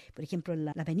donde, por ejemplo, en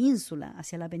la península,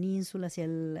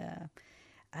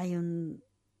 hay un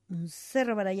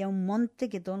cerro para allá, un monte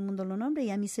que todo el mundo lo nombra, y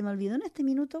a mí se me olvidó en este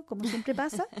minuto, como siempre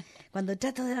pasa, cuando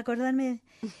trato de acordarme.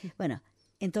 Bueno,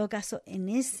 en todo caso, en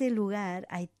ese lugar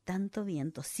hay tanto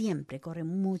viento, siempre corre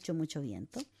mucho, mucho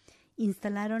viento.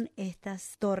 Instalaron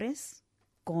estas torres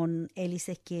con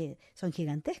hélices que son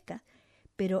gigantescas,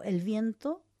 pero el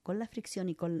viento, con la fricción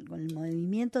y con el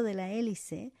movimiento de la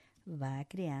hélice, va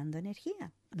creando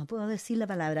energía. No puedo decir la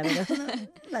palabra, pero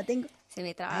la tengo. Se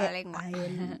me traba la lengua.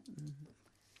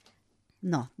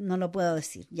 No lo puedo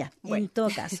decir. Ya, bueno. En todo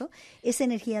caso, es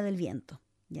energía del viento.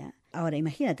 ¿Ya? Ahora,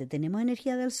 imagínate, tenemos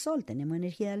energía del sol, tenemos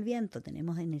energía del viento,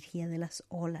 tenemos energía de las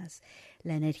olas,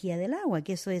 la energía del agua,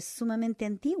 que eso es sumamente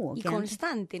antiguo. Y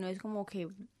constante, no es como que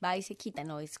va y se quita,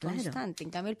 no, es constante. En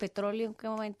cambio, el petróleo, ¿en qué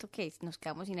momento qué? Nos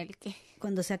quedamos sin él, ¿qué?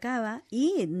 Cuando se acaba,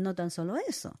 y no tan solo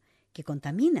eso, que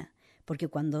contamina, porque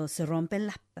cuando se rompen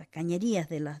las cañerías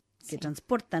de las que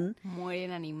transportan,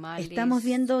 mueren animales. Estamos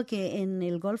viendo que en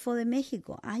el Golfo de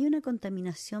México hay una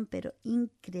contaminación, pero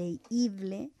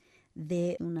increíble,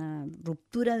 de una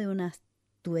ruptura de unas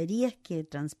tuberías que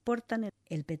transportan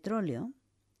el petróleo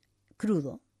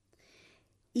crudo.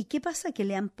 ¿Y qué pasa? Que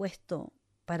le han puesto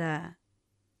para,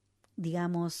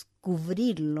 digamos,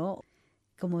 cubrirlo,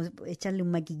 como echarle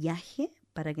un maquillaje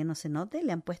para que no se note,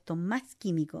 le han puesto más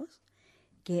químicos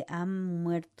que han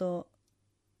muerto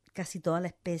casi toda la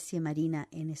especie marina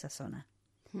en esa zona.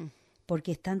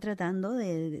 Porque están tratando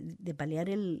de paliar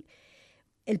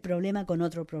el problema con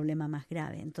otro problema más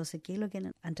grave. Entonces, ¿qué es lo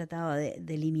que han tratado de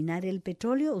eliminar el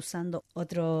petróleo usando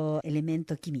otro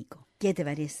elemento químico? ¿Qué te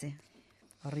parece?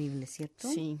 Horrible, ¿cierto?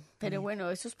 Sí, pero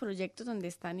bueno, esos proyectos donde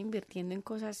están invirtiendo en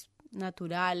cosas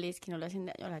naturales, que no le hacen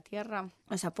daño a la tierra,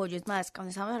 los apoyos. Más, cuando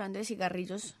estábamos hablando de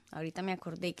cigarrillos, ahorita me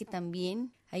acordé que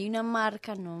también hay una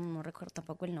marca, no recuerdo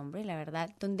tampoco el nombre, la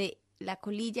verdad, donde la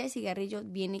colilla de cigarrillo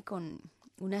viene con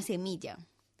una semilla.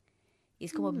 Y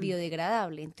es como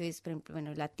biodegradable. Entonces, por ejemplo,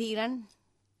 bueno, la tiran,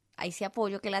 ahí se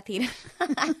apoyo que la tiran.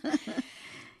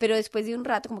 Pero después de un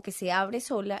rato como que se abre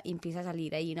sola y empieza a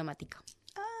salir ahí una matica.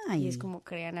 Y es como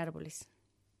crean árboles.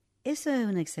 Eso es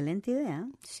una excelente idea.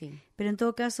 Sí. Pero en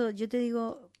todo caso, yo te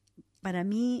digo, para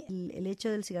mí el hecho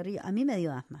del cigarrillo, a mí me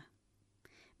dio asma.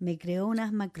 Me creó un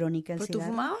asma crónica el cigarro. ¿Pero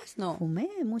tú fumabas? No. Fumé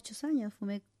muchos años,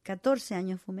 14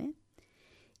 años fumé.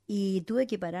 Y tuve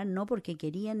que parar, no porque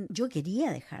yo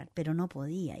quería dejar, pero no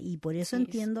podía. Y por eso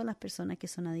entiendo a las personas que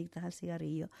son adictas al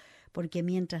cigarrillo, porque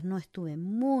mientras no estuve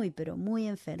muy, pero muy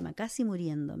enferma, casi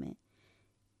muriéndome,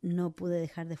 no pude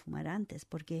dejar de fumar antes.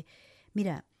 Porque,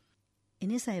 mira,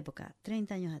 en esa época,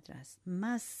 30 años atrás,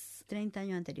 más 30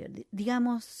 años anterior,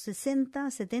 digamos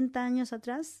 60, 70 años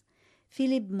atrás,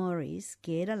 Philip Morris,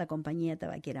 que era la compañía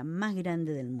tabaquera más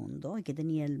grande del mundo y que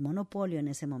tenía el monopolio en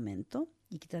ese momento,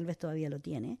 y que tal vez todavía lo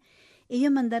tiene,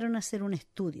 ellos mandaron a hacer un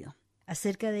estudio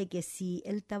acerca de que si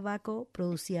el tabaco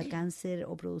producía cáncer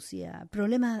o producía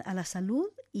problemas a la salud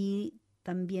y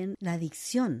también la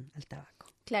adicción al tabaco.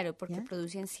 Claro, porque ¿Ya?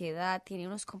 produce ansiedad, tiene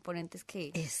unos componentes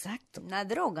que... Exacto. Una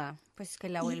droga, pues que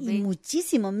la Y vuelve...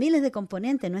 muchísimos, miles de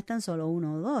componentes, no es tan solo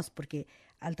uno o dos, porque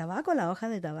al tabaco, la hoja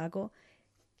de tabaco,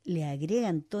 le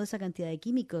agregan toda esa cantidad de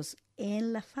químicos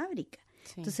en la fábrica.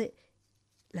 Sí. Entonces,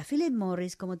 la Philip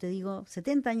Morris, como te digo,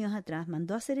 70 años atrás,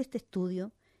 mandó a hacer este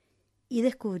estudio y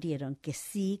descubrieron que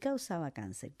sí causaba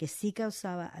cáncer, que sí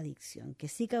causaba adicción, que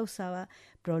sí causaba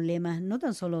problemas, no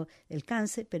tan solo el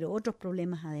cáncer, pero otros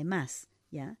problemas además,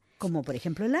 ¿ya? Como por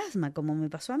ejemplo el asma, como me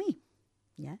pasó a mí,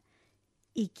 ¿ya?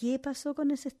 ¿Y qué pasó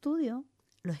con ese estudio?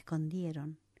 Lo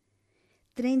escondieron.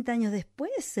 30 años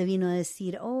después se vino a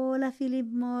decir, la Philip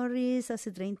Morris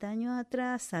hace 30 años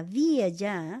atrás sabía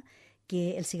ya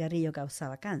que el cigarrillo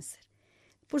causaba cáncer.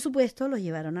 Por supuesto, lo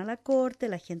llevaron a la corte,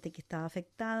 la gente que estaba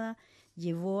afectada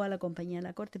llevó a la compañía a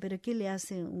la corte, pero ¿qué le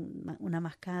hace una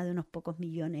mascada de unos pocos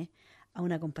millones a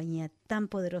una compañía tan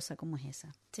poderosa como es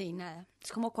esa? Sí, nada.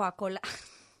 Es como Coca-Cola.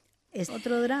 Es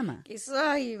otro drama. Que es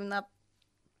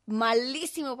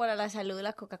malísimo para la salud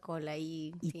la Coca-Cola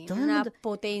y tiene todo el una mundo...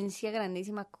 potencia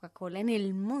grandísima Coca-Cola en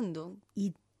el mundo.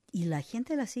 Y la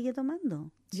gente la sigue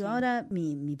tomando. Sí. Yo ahora,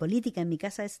 mi política en mi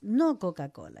casa es no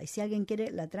Coca-Cola. Y si alguien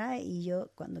quiere, la trae y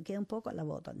yo cuando queda un poco la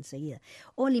boto enseguida.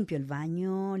 O limpio el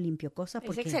baño, limpio cosas.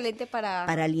 Porque es excelente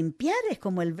para limpiar es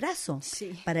como el brazo.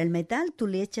 Sí. Para el metal tú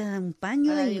le echas un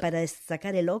paño para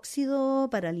sacar el óxido,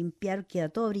 para limpiar queda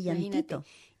todo brillantito.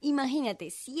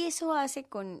 Imagínate, si eso hace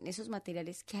con esos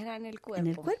materiales, ¿qué hará en el cuerpo? En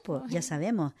el cuerpo, ya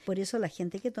sabemos. Por eso la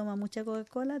gente que toma mucha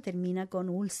Coca-Cola termina con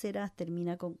úlceras,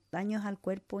 termina con daños al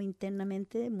cuerpo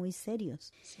internamente muy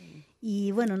serios. Sí.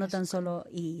 Y bueno, no tan solo...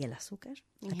 Y el azúcar,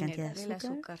 la cantidad de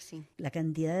azúcar, sí. La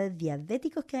cantidad de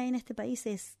diabéticos que hay en este país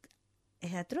es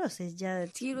atroz, es ya...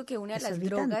 Sí, yo creo que una de las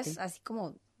drogas, así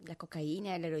como la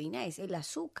cocaína, la heroína, es el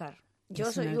azúcar.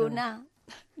 Yo soy una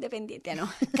dependiente, no,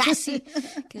 casi,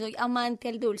 que soy amante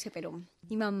al dulce, pero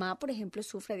mi mamá, por ejemplo,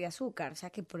 sufre de azúcar, o sea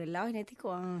que por el lado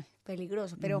genético,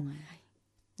 peligroso, pero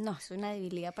no, es una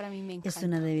debilidad para mí, me encanta. Es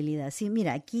una debilidad. Sí,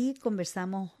 mira, aquí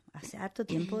conversamos hace harto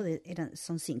tiempo,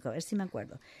 son 5, a ver si me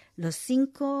acuerdo. Los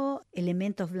 5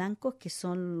 elementos blancos que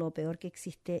son lo peor que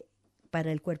existe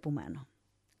para el cuerpo humano.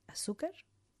 Azúcar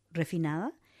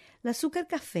refinada. La azúcar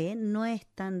café no es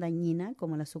tan dañina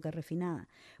como la azúcar refinada,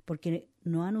 porque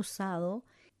no han usado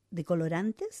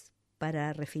decolorantes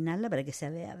para refinarla, para que se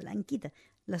vea blanquita.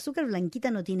 La azúcar blanquita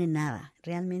no tiene nada,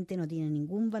 realmente no tiene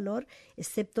ningún valor,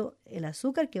 excepto el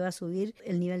azúcar que va a subir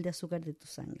el nivel de azúcar de tu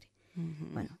sangre.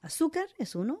 Uh-huh. Bueno, azúcar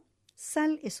es uno,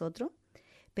 sal es otro,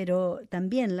 pero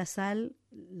también la sal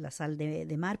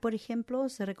de mar, por ejemplo,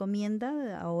 se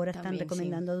recomienda, ahora también, están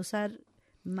recomendando de usar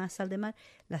más sal de mar,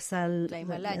 la sal de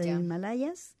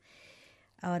Himalayas.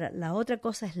 Ahora, la otra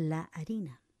cosa es la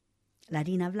harina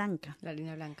blanca. La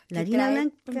harina blanca. La harina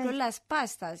blanca. Por ejemplo, las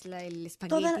pastas, el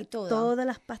espagueti y todo. Todas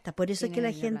las pastas. Por eso es que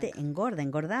la gente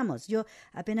engordamos. Yo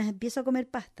apenas empiezo a comer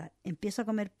pasta, empiezo a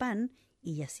comer pan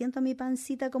y ya siento mi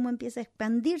pancita como empieza a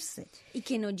expandirse. Y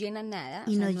que no llena nada,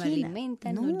 y o sea, no llena.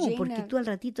 Alimenta, no llena. Porque tú al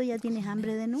ratito ya tienes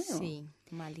hambre de nuevo. Sí,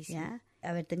 malísimo. ¿Ya?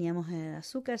 A ver, teníamos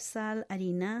azúcar, sal,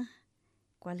 harina.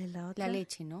 ¿Cuál es la otra? La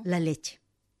leche, ¿no? La leche.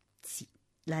 Sí,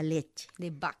 la leche.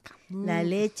 De vaca. La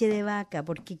leche de vaca,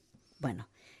 porque, bueno,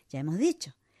 ya hemos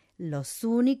dicho, los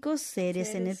únicos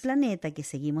seres en el planeta que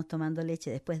seguimos tomando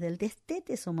leche después del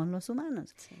destete somos los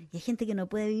humanos. Sí. Y hay gente que no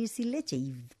puede vivir sin leche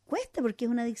y cuesta porque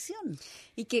es una adicción.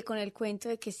 Y que con el cuento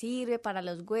de que sirve para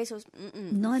los huesos,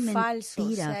 no es falso.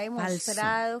 Mentira, se ha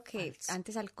demostrado que falso.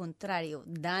 Antes al contrario,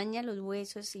 daña los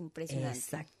huesos impresionante.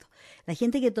 Exacto. La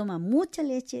gente que toma mucha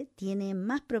leche tiene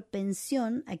más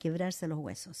propensión a quebrarse los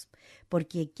huesos.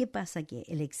 Porque, ¿qué pasa? Que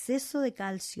el exceso de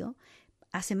calcio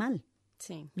hace mal.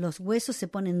 Sí. Los huesos se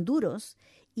ponen duros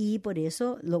y por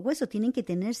eso los huesos tienen que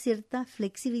tener cierta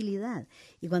flexibilidad.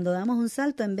 Y cuando damos un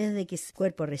salto, en vez de que el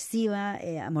cuerpo reciba,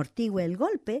 amortigüe el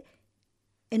golpe,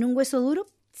 en un hueso duro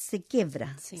se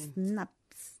quiebra. Sí.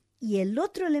 Snaps. Y el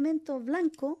otro elemento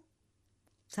blanco,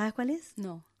 ¿sabes cuál es?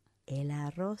 No. El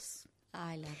arroz.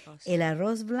 El arroz. El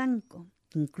arroz blanco.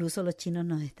 Incluso los chinos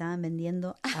nos estaban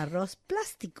vendiendo arroz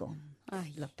plástico.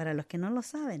 Para los que no lo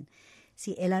saben.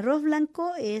 Sí, el arroz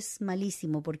blanco es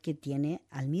malísimo porque tiene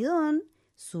almidón,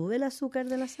 sube el azúcar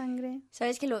de la sangre.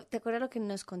 ¿Sabes que te acuerdas lo que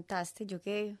nos contaste? Yo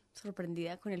quedé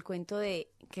sorprendida con el cuento de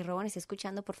que Rowan está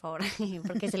escuchando, por favor,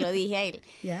 porque se lo dije a él.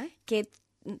 ¿Ya? Que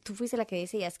tú fuiste la que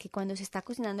decías que cuando se está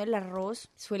cocinando el arroz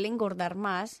suele engordar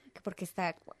más porque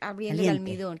está abriendo Caliente. El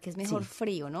almidón, que es mejor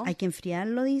frío, ¿no? Hay que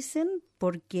enfriarlo, dicen,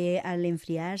 porque al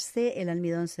enfriarse el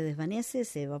almidón se desvanece,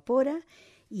 se evapora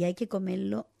y hay que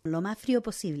comerlo lo más frío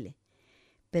posible.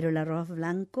 Pero el arroz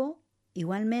blanco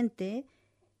igualmente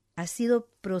ha sido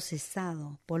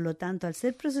procesado. Por lo tanto, al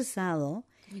ser procesado,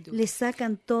 Muy duro. le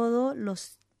sacan todos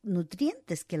los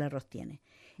nutrientes que el arroz tiene.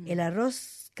 El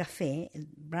arroz café, el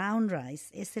brown rice,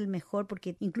 es el mejor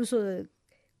porque incluso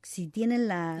si tienen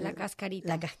La cascarita.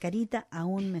 la cascarita,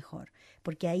 aún mejor.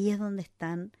 Porque ahí es donde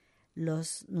están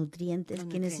los nutrientes Los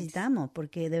que nutrientes. necesitamos.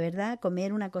 Porque de verdad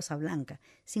comer una cosa blanca,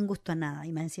 sin gusto a nada,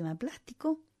 y más encima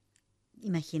plástico,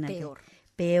 imagínate.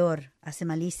 Peor, hace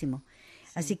malísimo.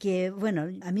 Así que, bueno,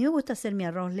 a mí me gusta hacer mi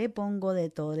arroz, le pongo de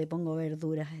todo, le pongo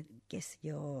verduras, qué sé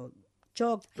yo,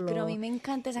 choclo. Pero a mí me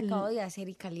encanta ese acabado de hacer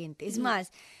y caliente. Es más,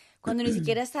 cuando ni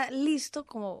siquiera está listo,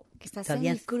 como que está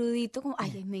Todavía crudito, como,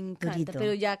 ay, me encanta. durito.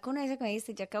 Pero ya con eso que me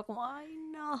diste, ya quedo como, ay,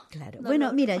 no. Claro. No, Bueno,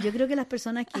 no. mira, yo creo que las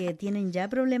personas que tienen ya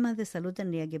problemas de salud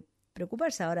tendrían que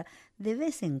preocuparse. Ahora, de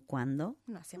vez en cuando,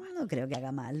 No hace mal. no creo que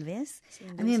haga mal, ¿ves? Sí,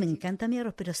 un A mí me dulcecito. encanta mi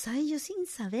arroz, pero ¿sabes? Yo sin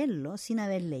saberlo, sin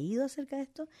haber leído acerca de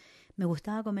esto, me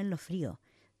gustaba comerlo frío.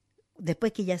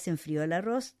 Después que ya se enfrió el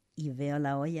arroz y veo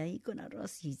la olla ahí con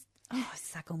arroz y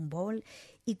saco un bowl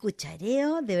y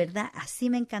cuchareo, de verdad, así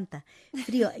me encanta.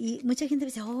 Frío. Y mucha gente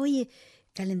me dice, oye,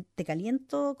 ¿te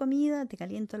caliento comida? ¿Te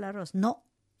caliento el arroz? No,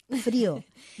 frío.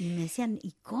 Y me decían,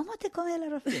 ¿y cómo te comes el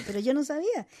arroz frío? Pero yo no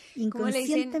sabía, ¿Cómo le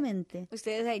dicen inconscientemente.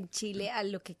 ustedes en Chile a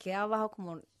lo que queda abajo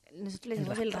como nosotros le El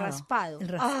decimos el raspado. raspado? El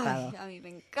raspado. Ay, a mí me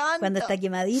encanta. Cuando está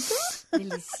quemadito.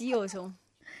 Delicioso.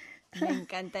 Me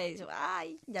encanta eso.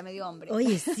 Ay, ya me dio hambre.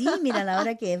 Oye, sí, mira la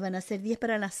hora que es, van a ser 10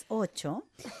 para las 8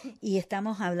 y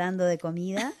estamos hablando de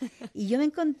comida y yo me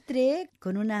encontré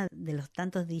con una de los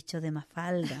tantos dichos de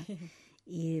Mafalda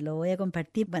y lo voy a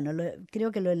compartir, bueno,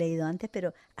 creo que lo he leído antes,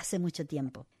 pero hace mucho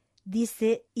tiempo.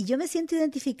 Dice, y yo me siento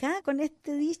identificada con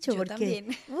este dicho Yo porque también.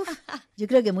 yo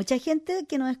creo que mucha gente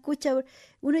que nos escucha,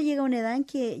 uno llega a una edad en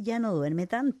que ya no duerme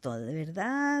tanto, de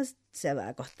verdad, se va a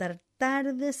acostar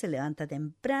tarde, se levanta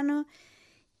temprano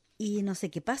y no sé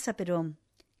qué pasa, pero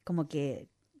como que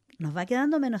nos va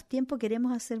quedando menos tiempo,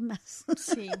 queremos hacer más.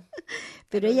 Sí.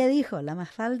 Pero ella dijo, la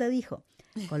Mafalda dijo,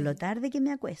 con lo tarde que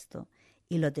me acuesto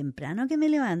y lo temprano que me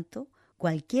levanto,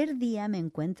 cualquier día me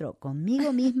encuentro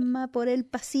conmigo misma por el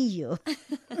pasillo.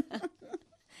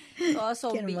 Todo Qué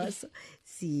zombie. hermoso.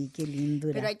 Sí, qué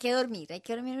lindura. Pero hay que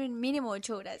dormir mínimo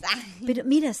 8 horas. Pero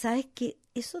mira, sabes que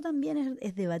eso también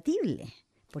es debatible.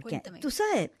 Porque Cuéntame. tú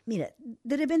sabes, mira,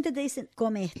 de repente te dicen,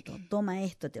 come esto, toma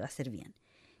esto, te va a hacer bien.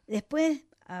 Después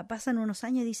pasan unos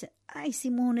años y dicen,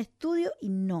 hicimos un estudio y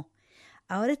no.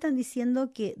 Ahora están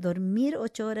diciendo que dormir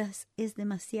 8 horas es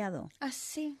demasiado. Ah,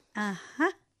 sí. Ajá.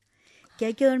 Que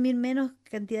hay que dormir menos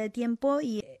cantidad de tiempo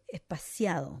y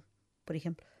espaciado. Por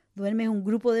ejemplo, duermes un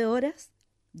grupo de horas,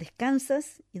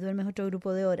 descansas y duermes otro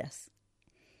grupo de horas.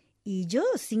 Y yo,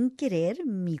 sin querer,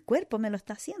 mi cuerpo me lo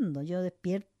está haciendo. Yo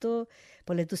despierto,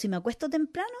 ponle tú, si me acuesto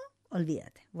temprano,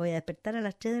 olvídate. Voy a despertar a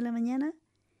las 3 de la mañana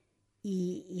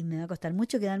y me va a costar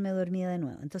mucho quedarme dormida de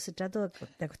nuevo. Entonces trato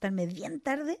de acostarme bien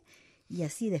tarde y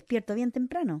así despierto bien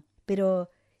temprano. Pero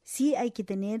sí hay que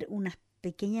tener unas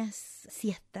pequeñas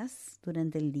siestas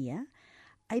durante el día.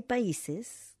 Hay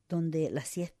países donde la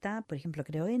siesta, por ejemplo,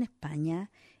 creo en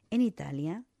España, en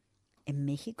Italia, en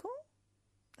México,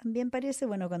 también parece,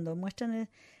 bueno, cuando muestran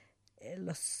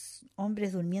los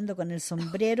hombres durmiendo con el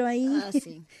sombrero ahí,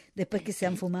 Sí. después que se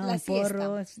han fumado La un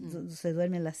porro, siesta. se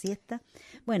duermen la siesta.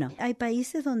 Bueno, hay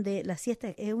países donde la siesta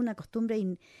es una costumbre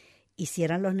y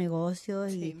cierran los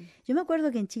negocios. Sí. Y yo me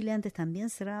acuerdo que en Chile antes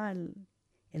también cerraba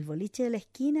el boliche de la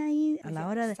esquina ahí a la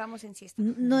hora de... Estamos en siesta.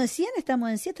 No decían estamos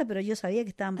en siesta, pero yo sabía que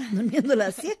estábamos durmiendo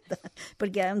la siesta.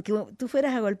 Porque aunque tú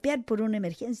fueras a golpear por una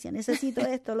emergencia, necesito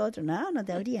esto, lo otro, no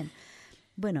te abrían.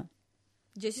 Bueno,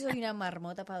 Yo sí soy una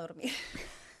marmota para dormir.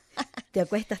 te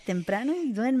acuestas temprano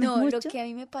y duermes No, mucho. lo que a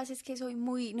mí me pasa es que soy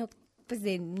muy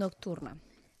de nocturna.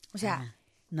 O sea,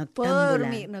 puedo noctámbula.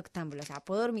 dormir, noctámbula, o sea,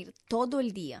 puedo dormir todo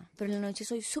el día, pero en la noche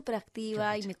soy súper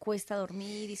activa y me cuesta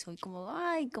dormir y soy como,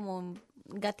 como un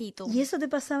gatito. ¿Y eso te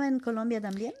pasaba en Colombia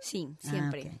también? Sí, Ah,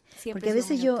 siempre. ok. Siempre Porque a he sido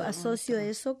veces muy yo nocturna, asocio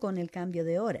nocturna. eso con el cambio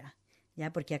de hora,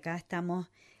 ¿ya? Porque acá estamos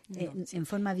en siempre.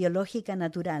 forma biológica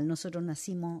natural. Nosotros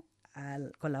nacimos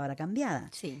con la hora cambiada.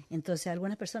 Sí. Entonces,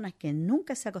 algunas personas que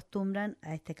nunca se acostumbran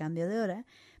a este cambio de hora,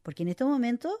 porque en estos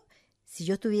momentos, si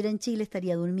yo estuviera en Chile,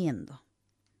 estaría durmiendo.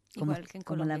 Igual que en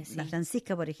como Colombia, la sí.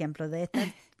 Francisca, por ejemplo, de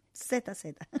esta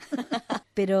ZZ.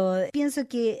 Pero pienso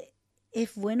que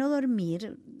es bueno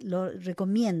dormir, lo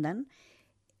recomiendan,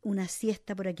 una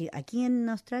siesta por aquí. Aquí en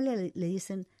Australia le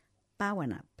dicen power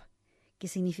nap, que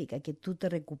significa que tú te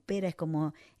recuperas,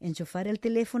 como enchufar el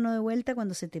teléfono de vuelta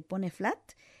cuando se te pone flat,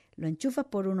 lo enchufas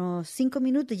por unos 5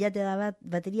 minutos y ya te da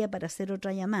batería para hacer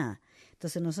otra llamada.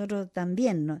 Entonces nosotros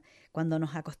también, ¿no? Cuando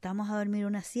nos acostamos a dormir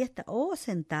una siesta, o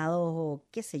sentados, o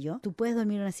qué sé yo, tú puedes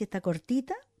dormir una siesta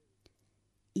cortita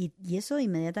y eso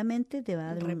inmediatamente te va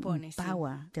a dar un power, sí.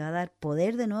 Te va a dar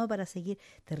poder de nuevo para seguir,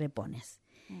 te repones.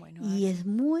 Bueno, y es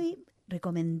muy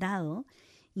recomendado,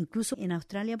 incluso en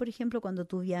Australia, por ejemplo, cuando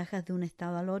tú viajas de un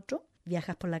estado al otro,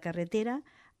 viajas por la carretera,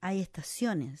 hay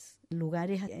estaciones,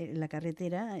 lugares en la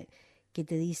carretera que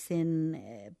te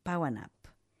dicen power nap,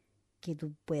 que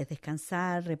tú puedes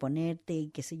descansar, reponerte y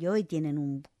qué sé yo, y tienen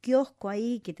un kiosco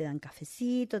ahí que te dan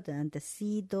cafecito, te dan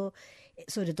tecito,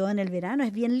 sobre todo en el verano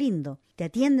es bien lindo, te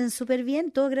atienden súper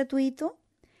bien, todo gratuito,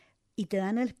 y te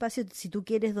dan el espacio, si tú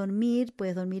quieres dormir,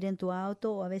 puedes dormir en tu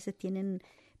auto, o a veces tienen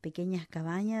pequeñas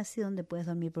cabañas así donde puedes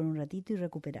dormir por un ratito y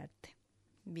recuperarte.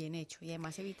 Bien hecho, y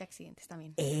además evita accidentes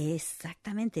también.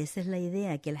 Exactamente, esa es la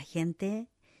idea, que la gente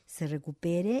se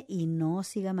recupere y no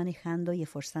siga manejando y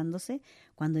esforzándose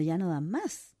cuando ya no dan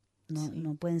más,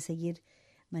 no pueden seguir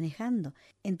manejando.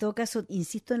 En todo caso,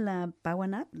 insisto en la power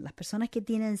nap, las personas que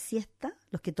tienen siesta,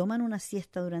 los que toman una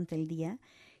siesta durante el día,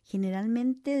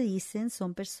 generalmente dicen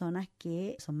son personas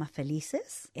que son más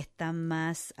felices, están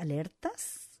más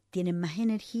alertas, tienen más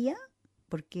energía,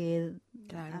 porque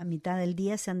claro, a mitad del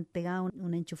día se han pegado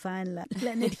una enchufada en la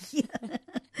energía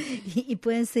y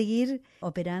pueden seguir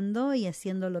operando y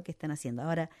haciendo lo que están haciendo.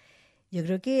 Ahora, yo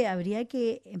creo que habría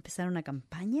que empezar una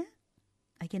campaña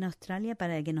aquí en Australia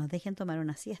para que nos dejen tomar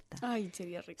una siesta. Ay,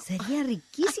 sería rico. Sería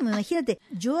riquísimo, imagínate.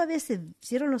 Yo a veces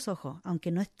cierro los ojos,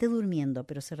 aunque no esté durmiendo,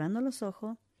 pero cerrando los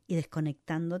ojos y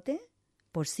desconectándote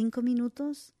por 5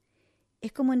 minutos,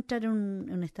 es como entrar en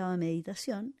un estado de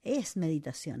meditación. Es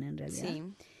meditación en realidad. Sí.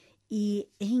 Y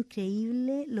es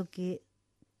increíble lo que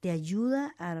te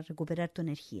ayuda a recuperar tu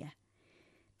energía.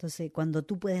 Entonces, cuando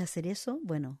tú puedes hacer eso,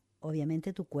 bueno,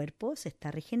 obviamente tu cuerpo se está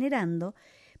regenerando,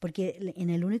 porque en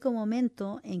el único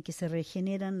momento en que se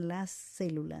regeneran las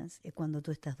células es cuando tú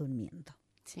estás durmiendo.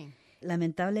 Sí.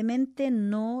 Lamentablemente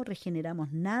no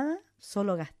regeneramos nada,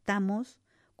 solo gastamos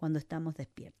cuando estamos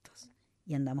despiertos.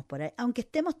 Y andamos por ahí, aunque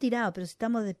estemos tirados, pero si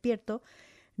estamos despiertos,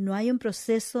 no hay un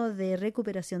proceso de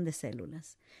recuperación de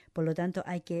células. Por lo tanto,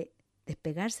 hay que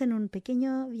despegarse en un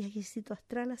pequeño viajecito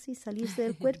astral, así, salirse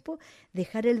del cuerpo,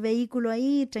 dejar el vehículo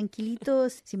ahí tranquilito,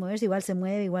 sin moverse, igual se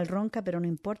mueve, igual ronca, pero no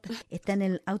importa. Está en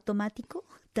el automático,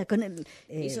 está con el...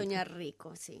 y soñar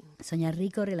rico, sí. Soñar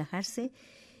rico, relajarse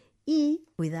y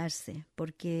cuidarse,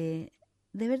 porque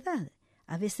de verdad,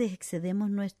 a veces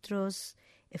excedemos nuestros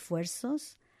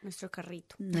esfuerzos. Nuestro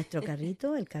carrito,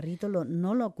 el carrito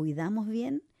no lo cuidamos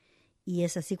bien y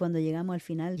es así cuando llegamos al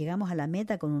final, llegamos a la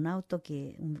meta con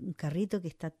un carrito que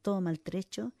está todo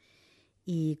maltrecho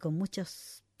y con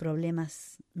muchos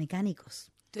problemas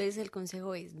mecánicos. Entonces el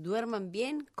consejo es, duerman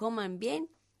bien, coman bien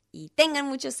y tengan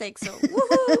mucho sexo.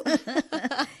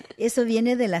 Eso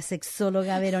viene de la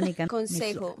sexóloga Verónica.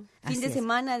 Consejo, fin de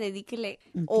semana dedíquele,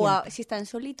 si están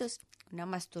solitos, una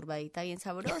masturbadita bien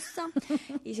sabrosa.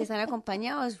 Y si están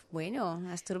acompañados, bueno,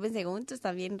 mastúrbense juntos,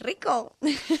 está bien rico.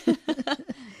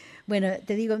 Bueno,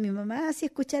 te digo, mi mamá, si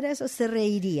escuchara eso, se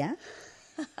reiría.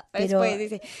 Pero después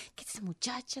dice, ¿qué es esa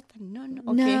muchacha tan no?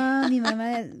 No, mi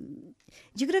mamá,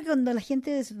 yo creo que cuando la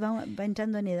gente va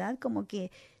entrando en edad, como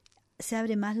que se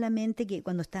abre más la mente que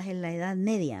cuando estás en la edad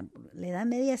media. La edad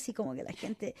media sí como que la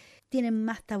gente tiene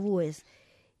más tabúes.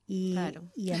 Y, claro,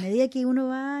 y a medida que uno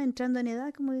va entrando en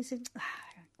edad, como dice,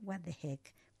 what the heck,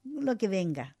 lo que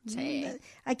venga. Sí.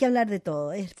 Hay que hablar de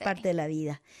todo, es parte de la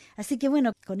vida. Así que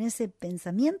bueno, con ese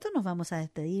pensamiento nos vamos a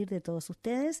despedir de todos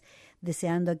ustedes,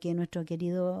 deseando que nuestro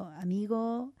querido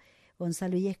amigo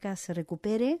Gonzalo Illescas se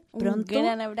recupere pronto. Un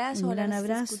gran abrazo.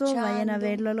 Vayan a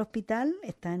verlo al hospital,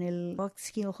 está en el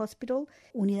Box Hill Hospital,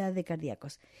 unidad de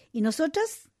cardíacos. Y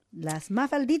nosotras, las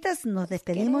Mafalditas, nos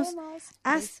despedimos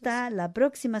hasta la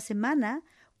próxima semana,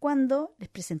 cuando les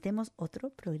presentemos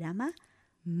otro programa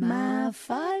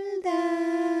Mafalda.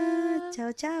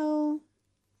 Chao, chao.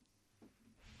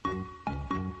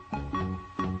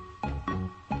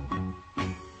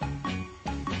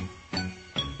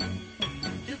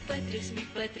 Tu patria es mi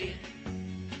patria,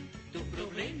 tu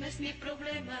problema es mi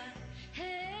problema.